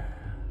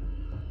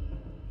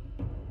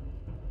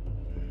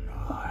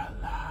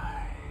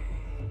Norallie.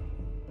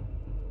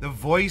 The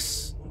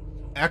voice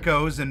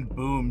echoes and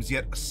booms,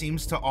 yet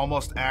seems to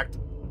almost act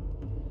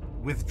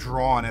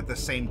withdrawn at the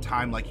same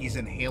time, like he's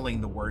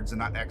inhaling the words and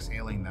not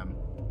exhaling them.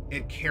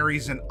 It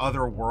carries an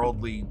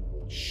otherworldly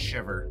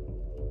shiver.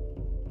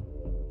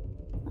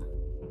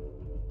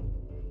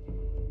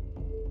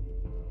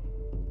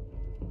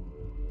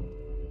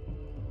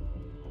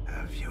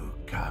 Have you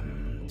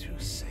come to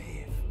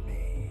save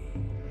me?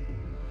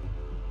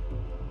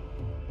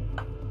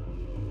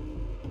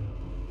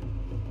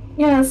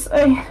 Yes,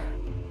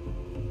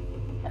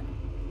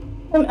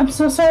 I'm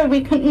so sorry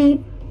we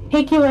couldn't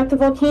take you at the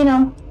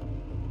volcano.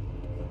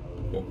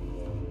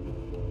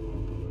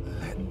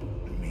 Let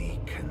me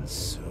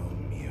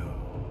consume you,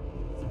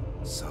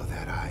 so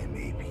that I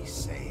may be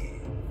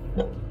saved.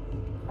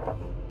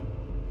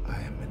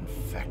 I am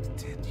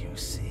infected, you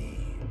see.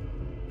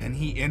 And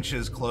he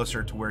inches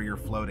closer to where you're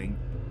floating,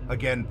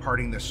 again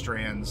parting the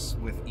strands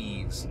with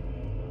ease.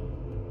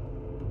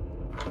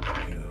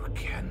 You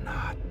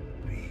cannot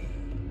be.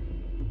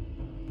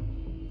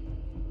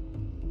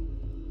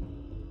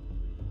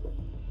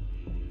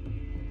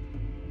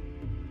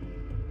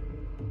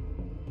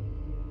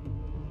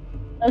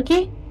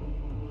 Okay?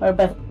 We're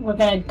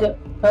gonna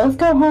both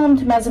go home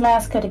to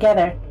Mezamaska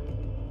together.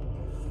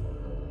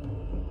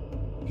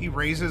 He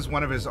raises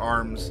one of his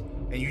arms,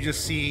 and you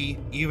just see,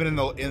 even in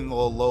the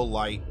low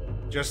light,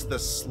 just the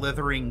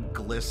slithering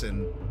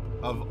glisten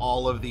of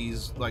all of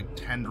these like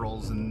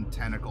tendrils and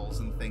tentacles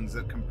and things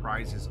that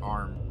comprise his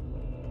arm.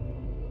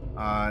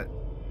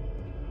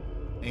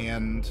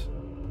 And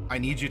I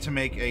need you to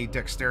make a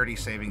dexterity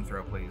saving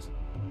throw, please.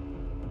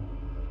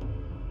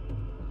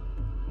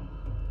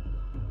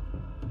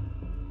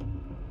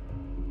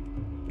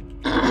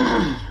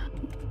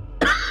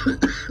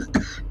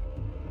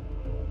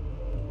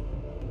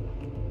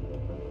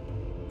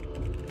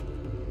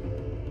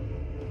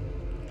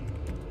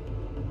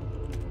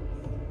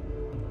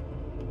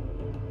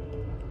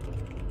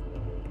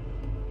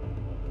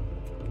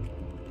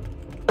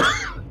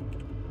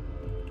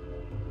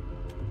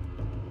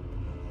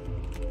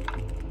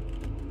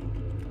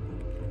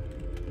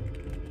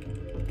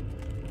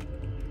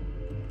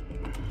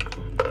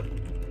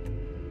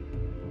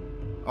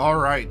 All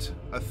right,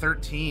 a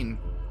 13.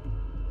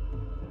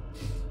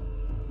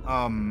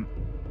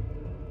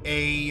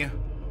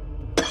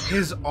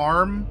 His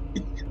arm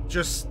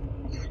just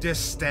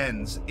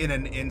distends in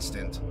an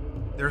instant.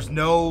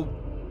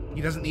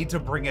 He doesn't need to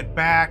bring it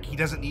back. He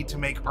doesn't need to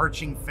make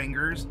arching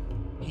fingers.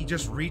 He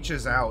just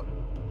reaches out,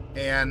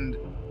 and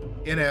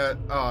in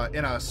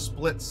a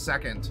split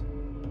second,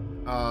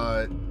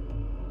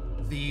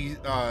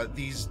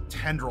 these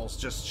tendrils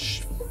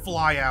just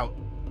fly out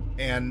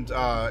and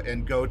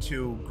go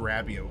to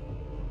grab you.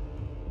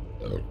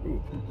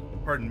 Ooh,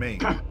 pardon me.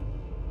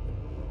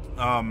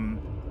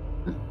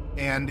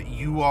 And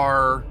you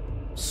are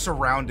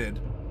surrounded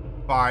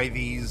by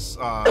these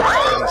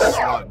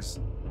slugs,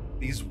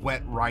 these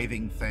wet,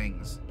 writhing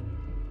things.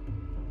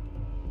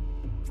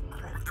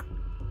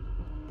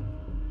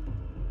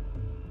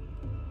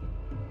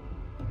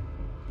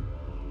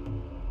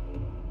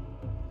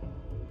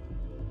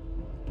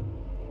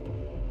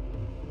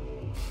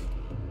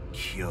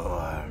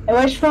 Cure. I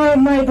wish for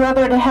my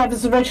brother to have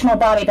his original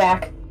body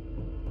back.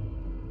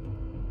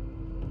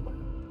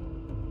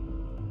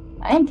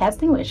 I am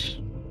casting wish.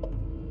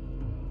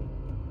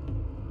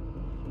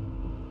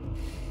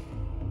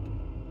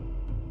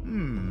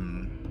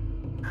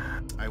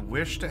 I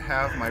wish to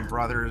have my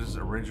brother's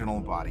original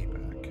body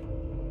back.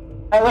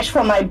 I wish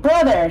for my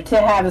brother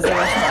to have his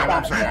original I'm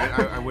body sorry, back.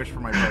 I wish for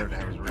my brother to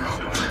have his original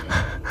body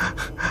back.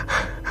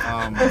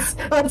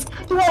 Let's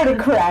get the wording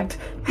correct.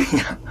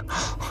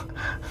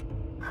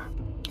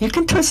 You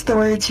can twist the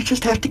words, you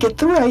just have to get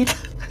the right.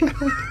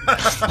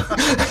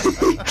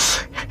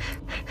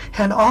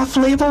 An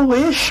off-label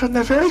wish on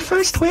the very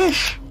first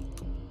wish.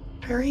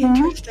 Very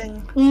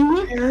interesting.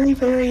 Mm-hmm. Very,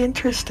 very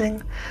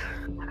interesting.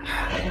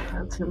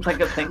 That seems like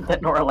a thing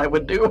that Norallie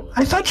would do.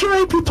 I thought you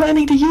might be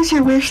planning to use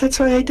your wish, that's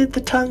why I did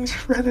the tongues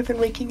rather than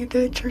making you do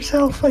it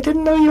yourself. I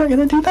didn't know you were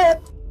gonna do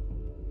that.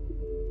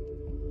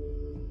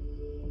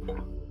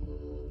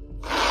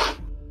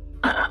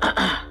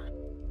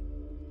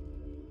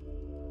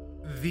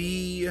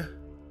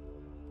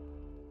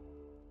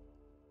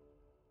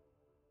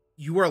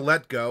 You are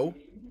let go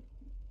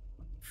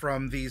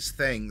from these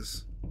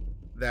things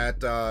that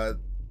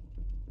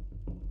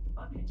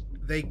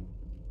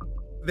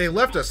they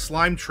left a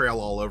slime trail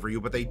all over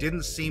you, but they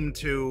didn't seem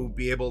to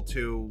be able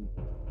to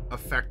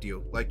affect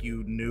you like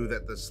you knew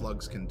that the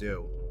slugs can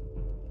do.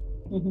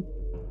 Mm-hmm.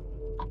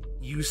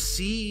 You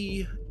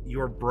see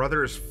your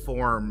brother's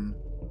form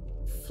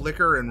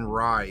flicker and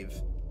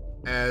writhe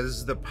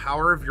as the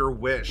power of your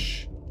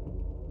wish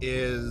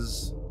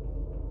is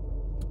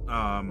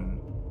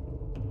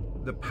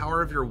the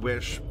power of your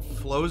wish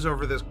flows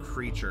over this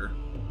creature.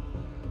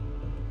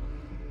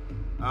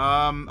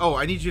 Oh,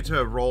 I need you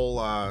to roll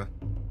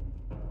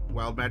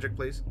wild magic,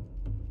 please.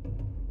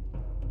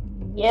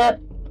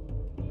 Yep.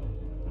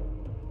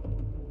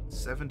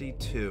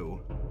 72.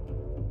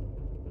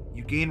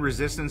 You gain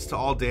resistance to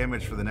all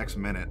damage for the next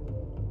minute.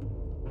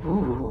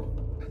 Ooh.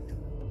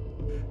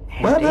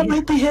 Well, that Handy.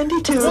 might be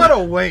handy too. What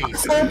a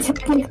waste! So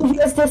technically he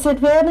has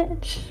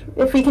disadvantage,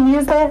 if we can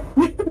use that.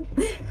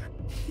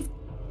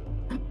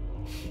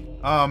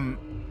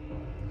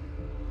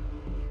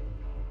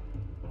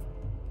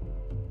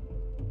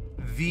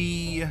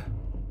 The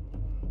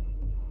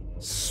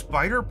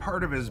spider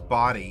part of his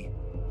body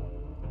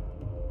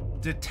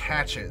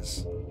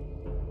detaches.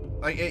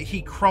 Like,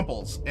 he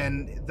crumples,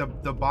 and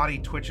the body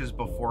twitches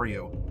before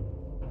you.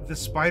 The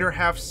spider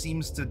half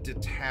seems to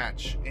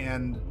detach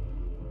and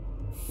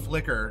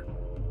flicker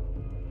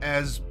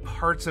as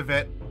parts of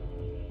it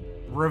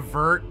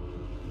revert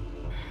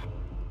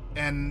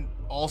and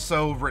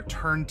also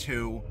return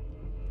to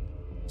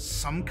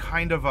some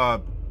kind of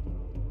a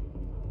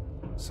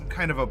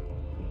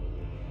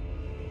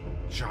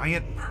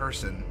giant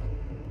person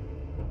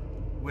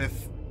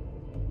with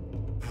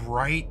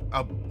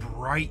a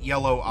bright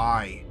yellow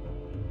eye,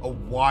 a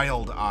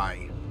wild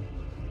eye.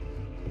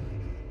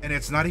 And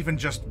it's not even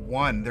just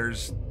one,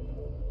 there's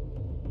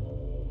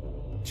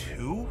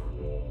two?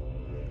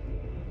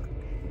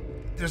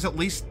 There's at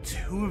least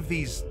two of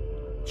these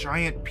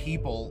giant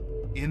people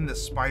in the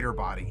spider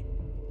body.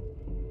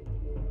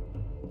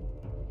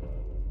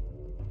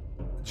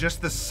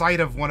 Just the sight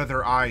of one of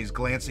their eyes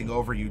glancing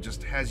over you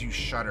just has you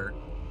shudder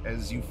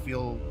as you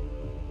feel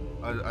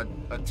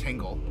a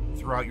tingle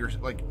throughout your,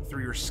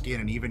 through your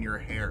skin and even your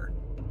hair.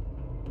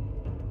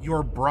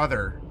 Your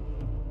brother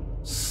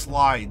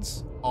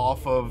slides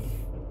off of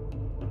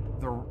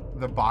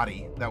the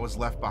body that was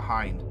left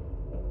behind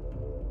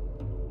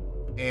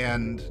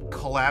and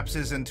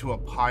collapses into a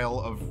pile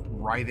of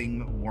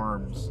writhing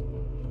worms.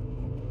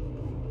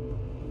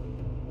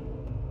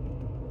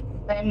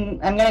 I'm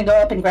gonna go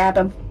up and grab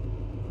him.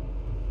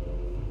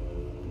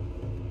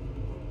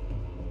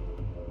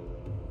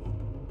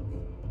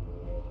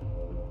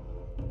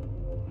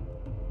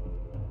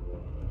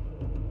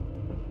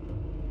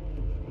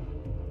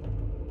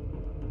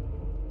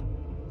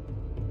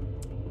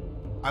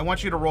 I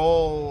want you to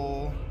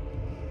roll...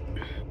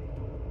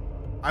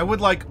 I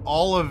would like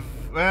all of...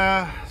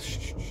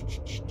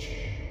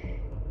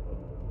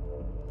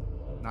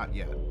 not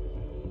yet.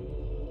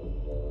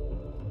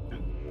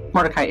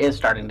 Mordecai is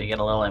starting to get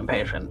a little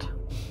impatient.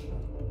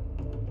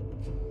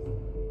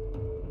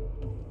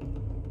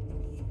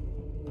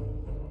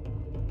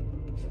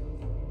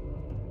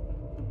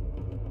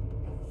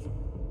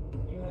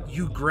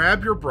 You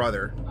grab your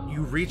brother,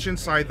 you reach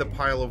inside the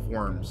pile of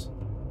worms.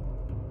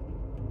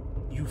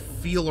 You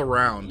feel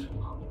around.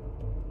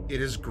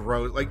 It is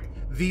gross. Like,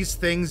 these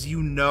things,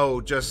 you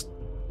know, just...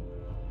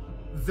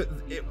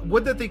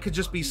 would that they could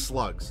just be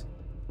slugs.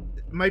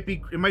 It might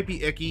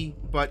be icky,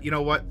 but you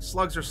know what?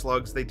 Slugs are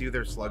slugs. They do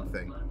their slug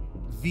thing.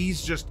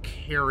 These just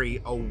carry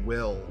a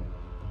will.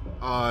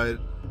 A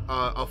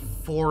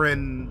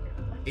foreign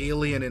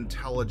alien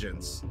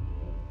intelligence.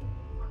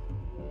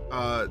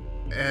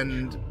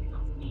 And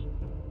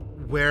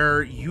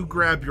where you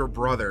grab your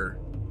brother,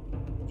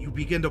 you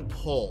begin to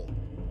pull.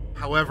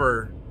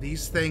 However,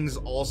 these things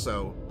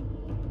also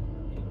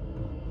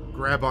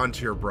grab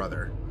onto your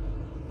brother.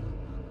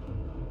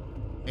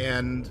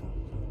 And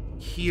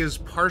he is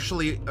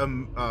partially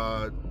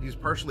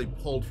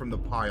pulled from the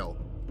pile.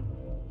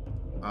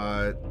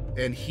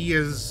 And he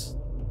is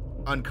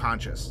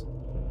unconscious.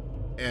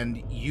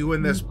 And you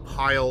and this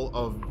pile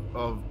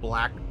of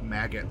black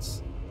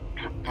maggots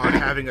are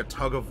having a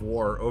tug of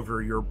war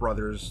over your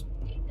brother's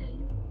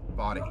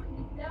body.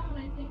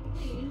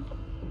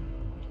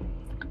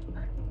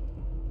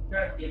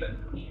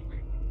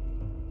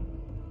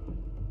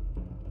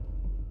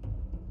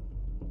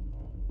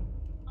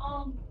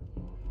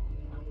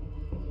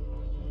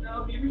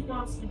 Now be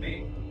responsible to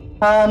me.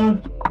 I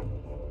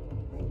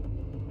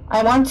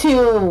want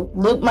to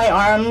loop my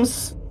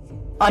arms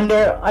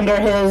under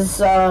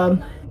his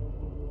arms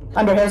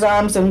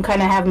and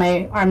kind of have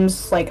my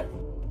arms like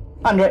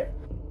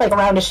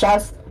around his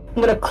chest.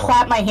 I'm gonna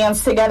clap my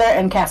hands together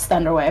and cast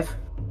Thunderwave.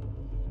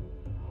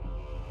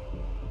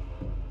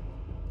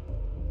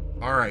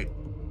 All right.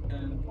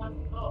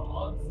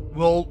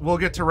 We'll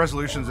get to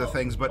resolutions of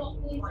things, but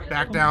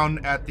back down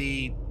at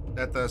the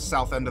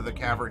south end of the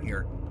cavern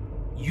here,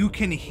 you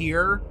can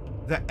hear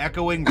the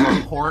echoing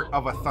report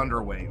of a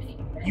thunder wave.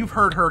 You've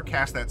heard her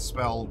cast that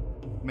spell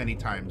many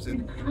times,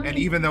 and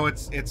even though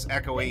it's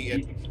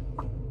echoey,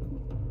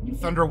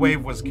 thunder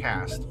wave was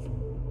cast.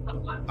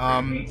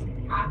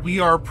 We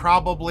are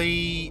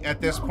probably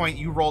at this point.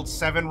 You rolled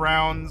 7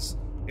 rounds.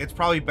 It's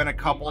probably been a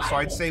couple, so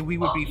I'd say we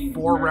would be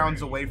 4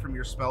 rounds away from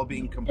your spell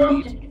being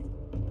complete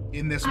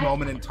in this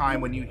moment in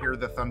time when you hear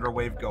the thunder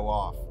wave go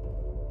off.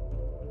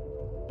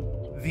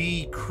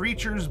 The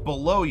creatures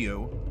below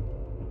you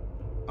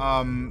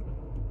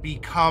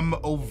become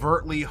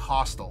overtly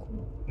hostile.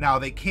 Now,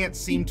 they can't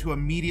seem to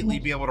immediately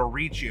be able to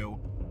reach you,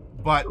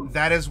 but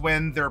that is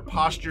when their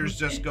postures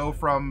just go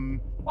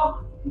from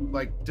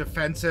like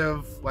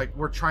defensive, like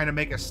we're trying to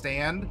make a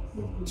stand,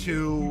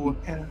 to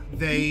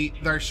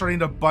they're starting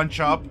to bunch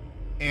up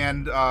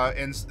and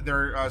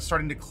they're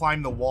starting to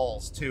climb the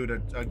walls too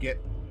to get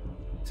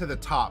to the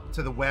top,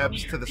 to the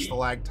webs, to the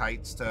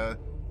stalactites, to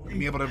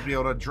be able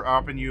to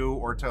drop in you,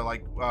 or to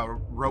like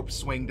rope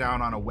swing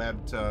down on a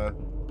web to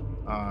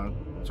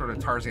sort of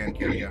Tarzan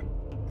kill you.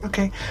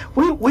 Okay,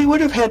 we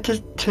would have had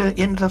to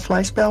end the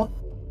fly spell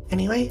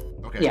anyway.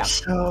 Okay. Yeah.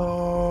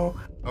 So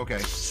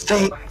okay.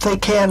 They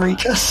can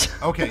reach us.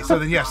 Okay, so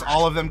then yes,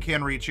 all of them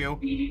can reach you.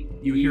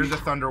 You hear the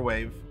thunder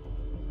wave.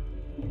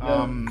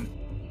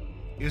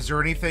 Is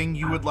there anything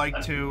you would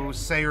like to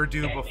say or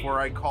do before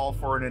I call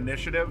for an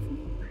initiative?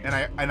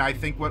 And I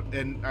think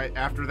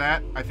after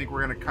that, I think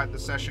we're gonna cut the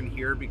session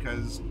here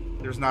because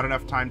there's not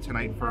enough time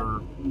tonight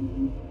for...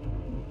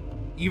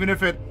 Even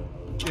if it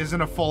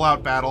isn't a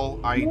full-out battle,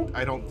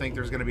 I don't think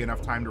there's going to be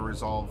enough time to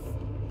resolve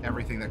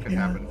everything that could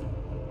happen.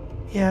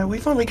 Yeah,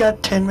 we've only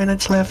got 10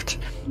 minutes left,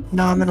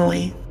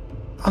 nominally.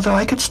 Although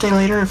I could stay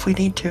later if we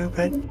need to,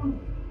 but...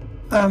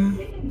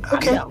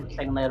 okay. Yeah,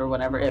 staying later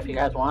whenever, if you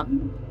guys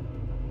want.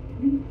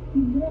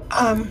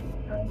 Well,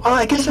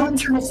 I guess I'm...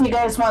 So you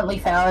guys want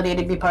lethality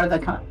to be part of the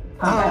combat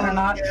or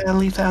not? Yeah,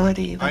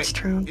 lethality, that's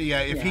true.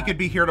 Yeah, if he could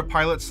be here to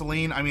pilot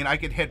Celine, I mean, I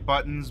could hit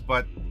buttons,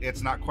 but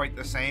it's not quite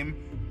the same.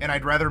 And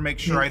I'd rather make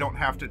sure I don't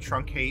have to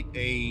truncate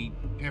a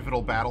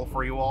pivotal battle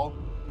for you all.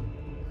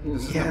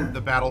 This is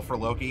the battle for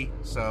Loki,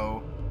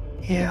 so...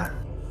 Yeah.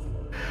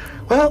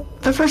 Well,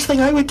 the first thing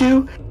I would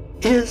do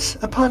is,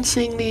 upon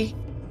seeing the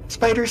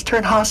spiders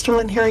turn hostile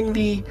and hearing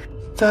the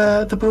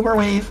boomer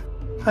wave,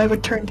 I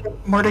would turn to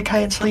Mordecai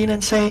and Celine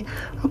and say,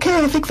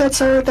 "Okay, I think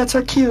that's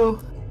our cue."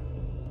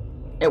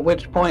 At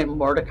which point,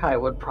 Mordecai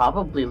would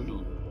probably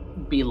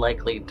be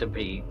likely to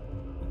be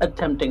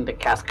attempting to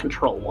cast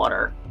Control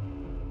Water.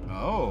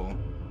 Oh.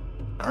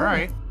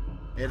 Alright.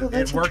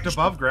 It worked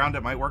above ground,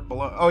 it might work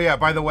below. Oh yeah,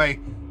 by the way,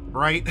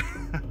 right?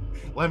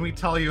 Let me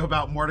tell you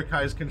about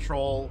Mordecai's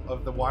control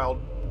of the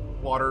wild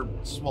water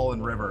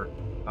swollen river.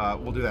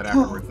 We'll do that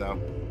afterwards, though.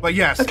 But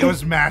yes, it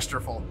was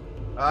masterful.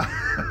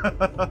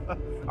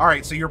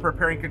 Alright, so you're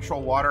preparing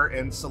Control Water,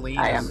 and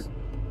Celine is...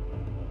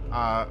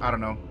 I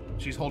don't know.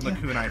 She's holding a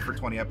kunai for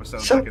 20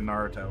 episodes like in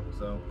Naruto,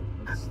 so...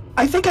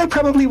 I think I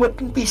probably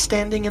wouldn't be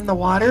standing in the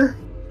water.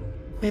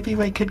 Maybe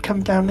we could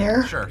come down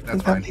there. Sure,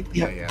 that's fine.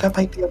 That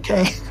might be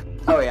okay.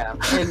 Oh yeah,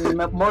 and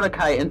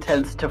Mordecai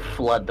intends to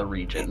flood the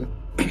region.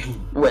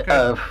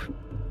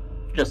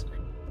 Just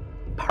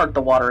part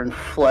the water and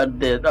flood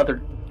the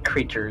other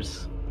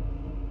creatures.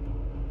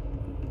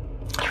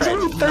 It's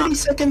only 30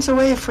 seconds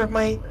away from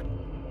my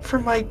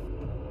scrying.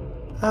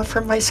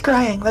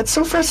 That's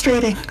so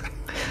frustrating.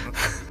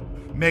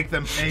 Make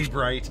them pay,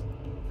 Bright.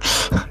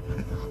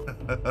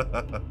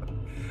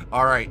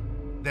 All right,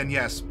 then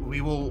yes,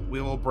 we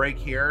will break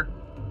here,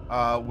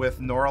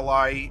 with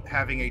Norallie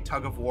having a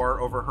tug of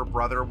war over her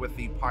brother with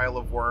the pile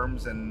of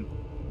worms and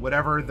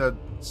whatever the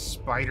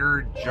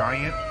spider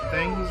giant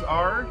things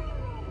are.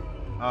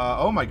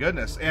 Oh my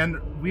goodness! And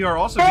we are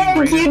also being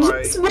raided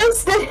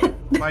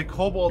by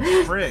Kobold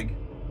Sprig.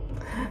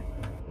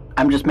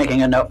 I'm just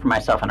making a note for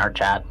myself in our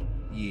chat.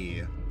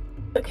 Yeah.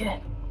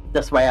 Okay.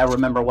 This way I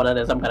remember what it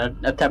is I'm going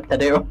to attempt to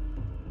do.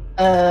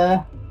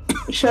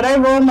 Should I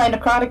roll my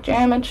necrotic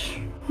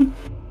damage?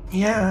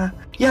 Yeah,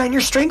 and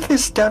your strength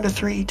is down to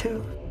 3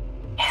 too.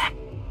 Yeah.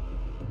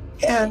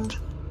 And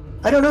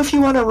I don't know if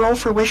you want to roll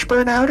for wish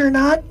burnout or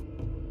not.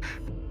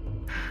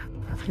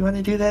 If you want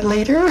to do that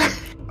later.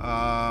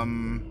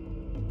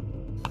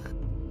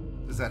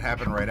 Does that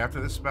happen right after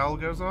the spell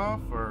goes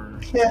off, or?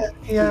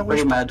 Yeah.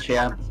 Pretty much,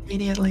 yeah.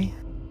 Immediately.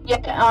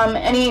 Yeah.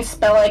 Any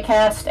spell I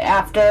cast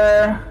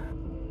after.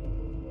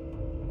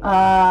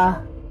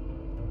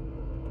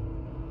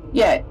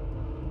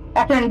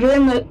 After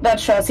enduring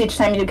that stress, each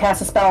time you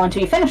cast a spell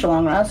until you finish a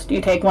long rest,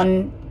 you take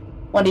 1d10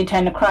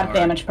 necrotic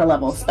damage per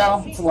level of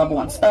spell. It's a level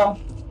 1 spell.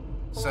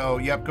 So,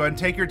 yep, go ahead and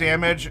take your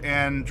damage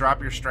and drop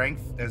your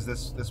strength, as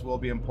this will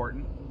be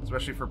important,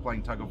 especially for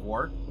playing Tug of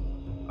War.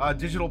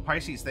 Digital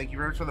Pisces, thank you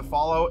very much for the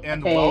follow,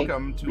 and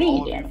welcome to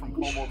all of you from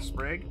Kobold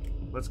Sprig.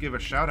 Let's give a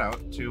shout out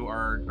to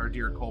our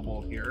dear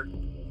Kobold here.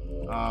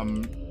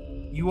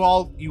 You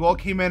all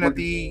came in at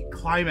the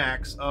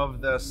climax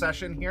of the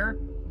session here,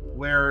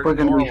 where we're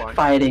going to be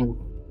fighting.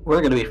 We're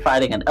going to be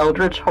fighting an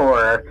eldritch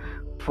horror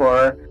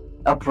for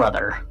a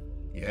brother.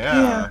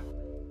 Yeah.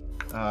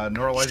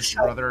 Norallie's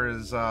brother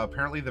is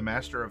apparently the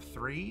master of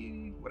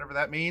 3, whatever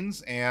that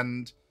means,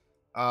 and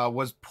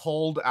was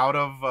pulled out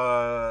of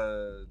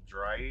a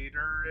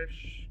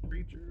Drider-ish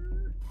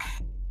creature.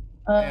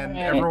 And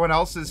everyone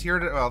else is here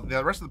to. Well,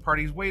 the rest of the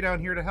party's way down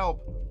here to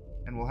help,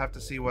 and we'll have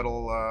to see what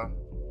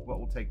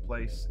will take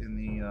place in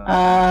the.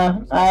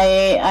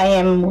 I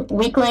am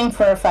weakling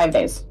for 5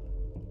 days.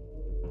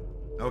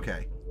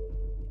 Okay,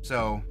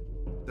 so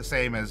the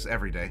same as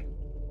every day.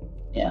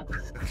 Yeah.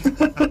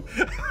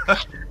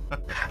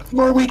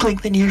 More weakling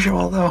than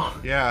usual, though.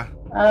 Yeah.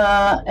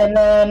 And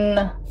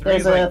then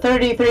there's a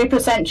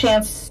 33%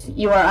 chance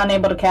you are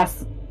unable to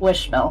cast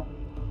Wish spell.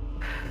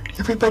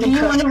 Everybody, do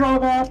you want to roll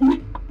that?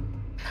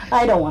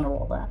 I don't want to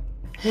roll that.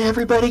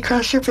 Everybody,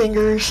 cross your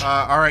fingers.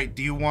 All right.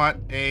 Do you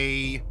want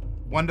a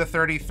 1 to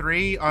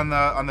 33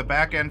 on the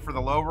back end for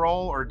the low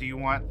roll, or do you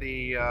want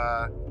the?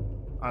 I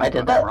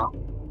did that wrong.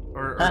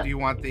 Or do you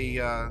want the?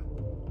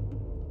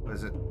 What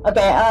is it?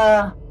 Okay.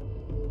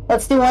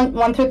 Let's do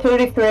 1 through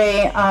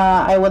 33.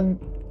 I would.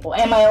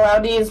 Am I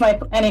allowed to use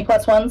any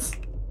 +1s?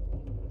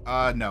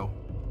 No.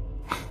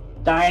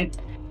 Darn.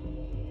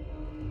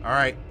 All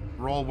right.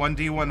 Roll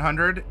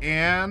 1d100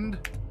 and.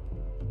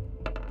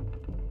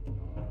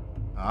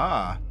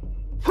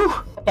 Whew.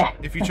 Yeah.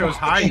 If you chose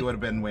high, you would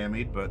have been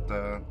whammied, but.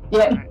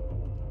 Yeah.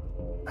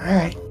 All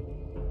right.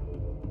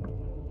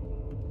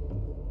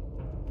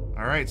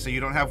 All right, so you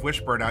don't have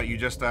wish burnout. You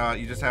just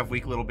have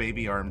weak little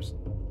baby arms,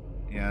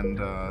 and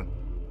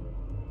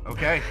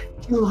Okay.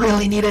 You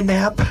really need a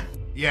nap.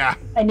 Yeah.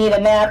 I need a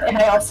nap, and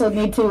I also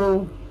need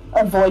to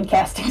avoid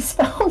casting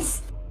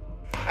spells.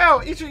 Oh,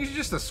 he's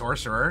just a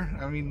sorcerer.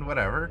 I mean,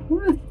 whatever.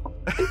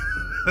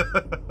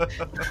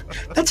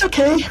 That's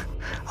okay.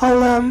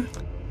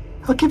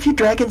 I'll give you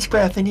dragon's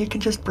breath, and you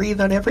can just breathe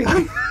on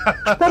everyone.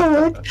 That'll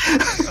work.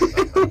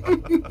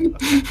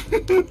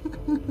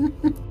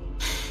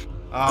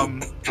 All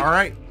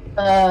right.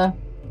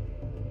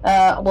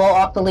 We'll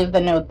have to leave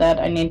the note that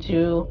I need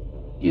to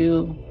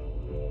do.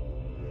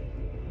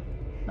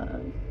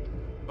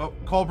 Oh,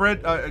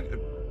 Colbrid,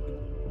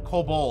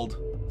 Kobold,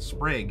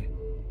 Sprig.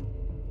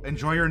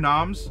 Enjoy your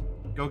noms.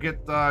 Go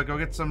get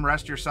some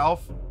rest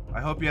yourself. I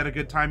hope you had a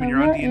good time in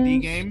your own D&D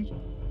game.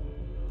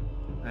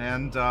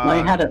 And no,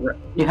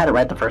 you had it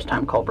right the first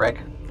time, Colbrick.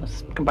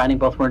 Just combining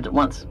both words at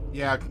once.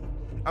 Yeah,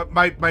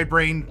 my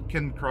brain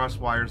can cross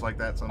wires like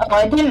that sometimes. Oh,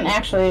 I didn't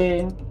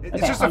actually.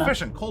 It's just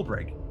efficient. Cold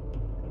break.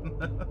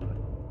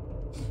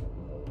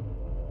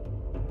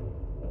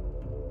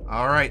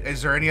 All right.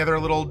 Is there any other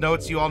little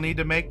notes you all need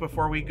to make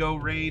before we go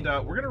raid?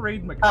 We're gonna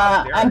raid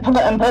McCall.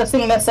 I'm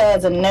posting this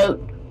as a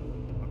note.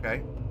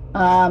 Okay.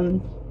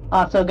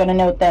 Also gonna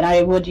note that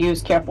I would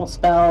use careful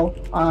spell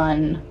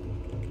on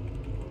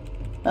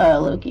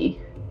Loki.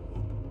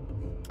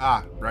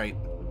 Ah, right.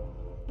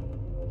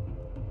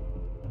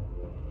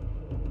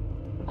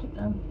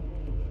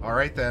 All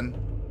right then,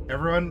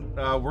 everyone.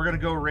 We're gonna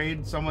go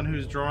raid someone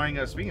who's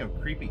drawing. Speaking of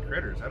creepy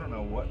critters, I don't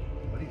know what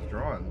he's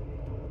drawing.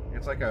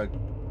 It's like a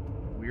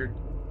weird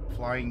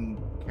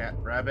flying cat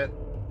rabbit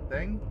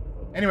thing.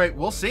 Anyway,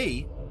 we'll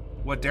see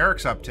what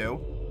Derek's up to.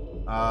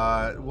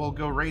 We'll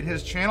go raid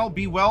his channel.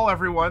 Be well,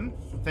 everyone.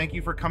 Thank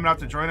you for coming out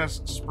to join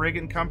us, Sprig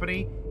and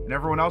company, and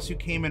everyone else who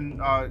came in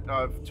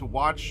to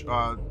watch.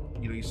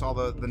 You saw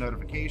the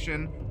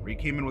notification, or you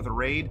came in with a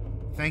raid.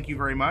 Thank you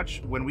very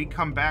much. When we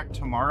come back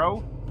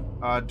tomorrow,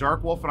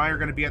 Dark Wolf and I are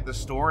going to be at the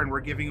store, and we're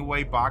giving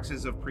away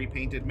boxes of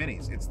pre-painted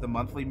minis. It's the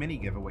monthly mini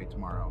giveaway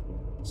tomorrow.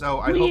 So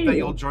I hope that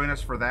you'll join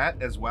us for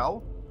that as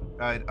well.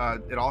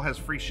 It all has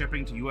free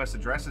shipping to U.S.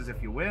 addresses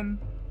if you win.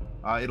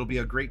 It'll be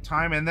a great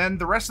time. And then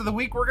the rest of the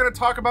week, we're going to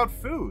talk about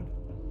food.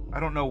 I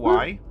don't know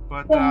why,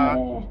 but we're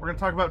going to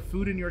talk about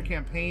food in your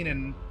campaign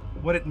and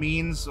what it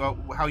means,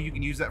 how you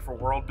can use that for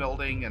world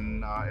building,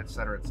 and et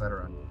cetera, et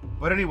cetera.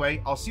 But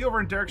anyway, I'll see you over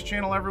in Derek's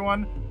channel,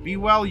 everyone. Be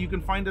well. You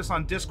can find us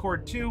on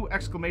Discord too,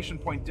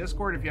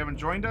 !Discord if you haven't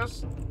joined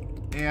us.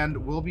 And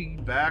we'll be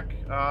back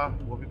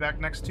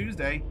next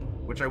Tuesday,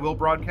 which I will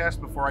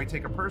broadcast before I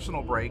take a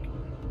personal break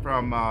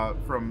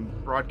from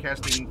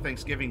broadcasting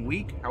Thanksgiving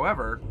week.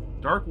 However,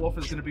 Dark Wolf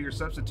is going to be your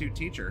substitute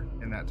teacher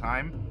in that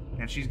time,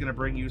 and she's going to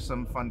bring you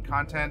some fun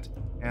content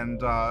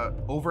and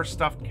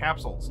overstuffed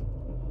capsules,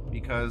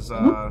 because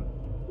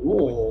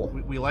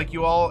we like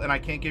you all, and I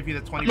can't give you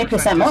the 20%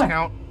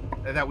 discount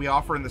that we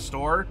offer in the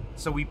store,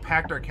 so we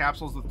packed our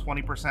capsules with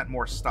 20%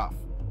 more stuff.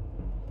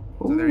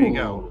 So there you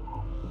go.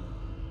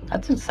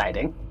 That's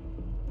exciting.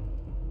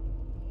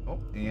 Oh,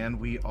 and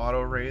we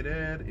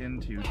auto-rated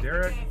into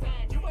Derek.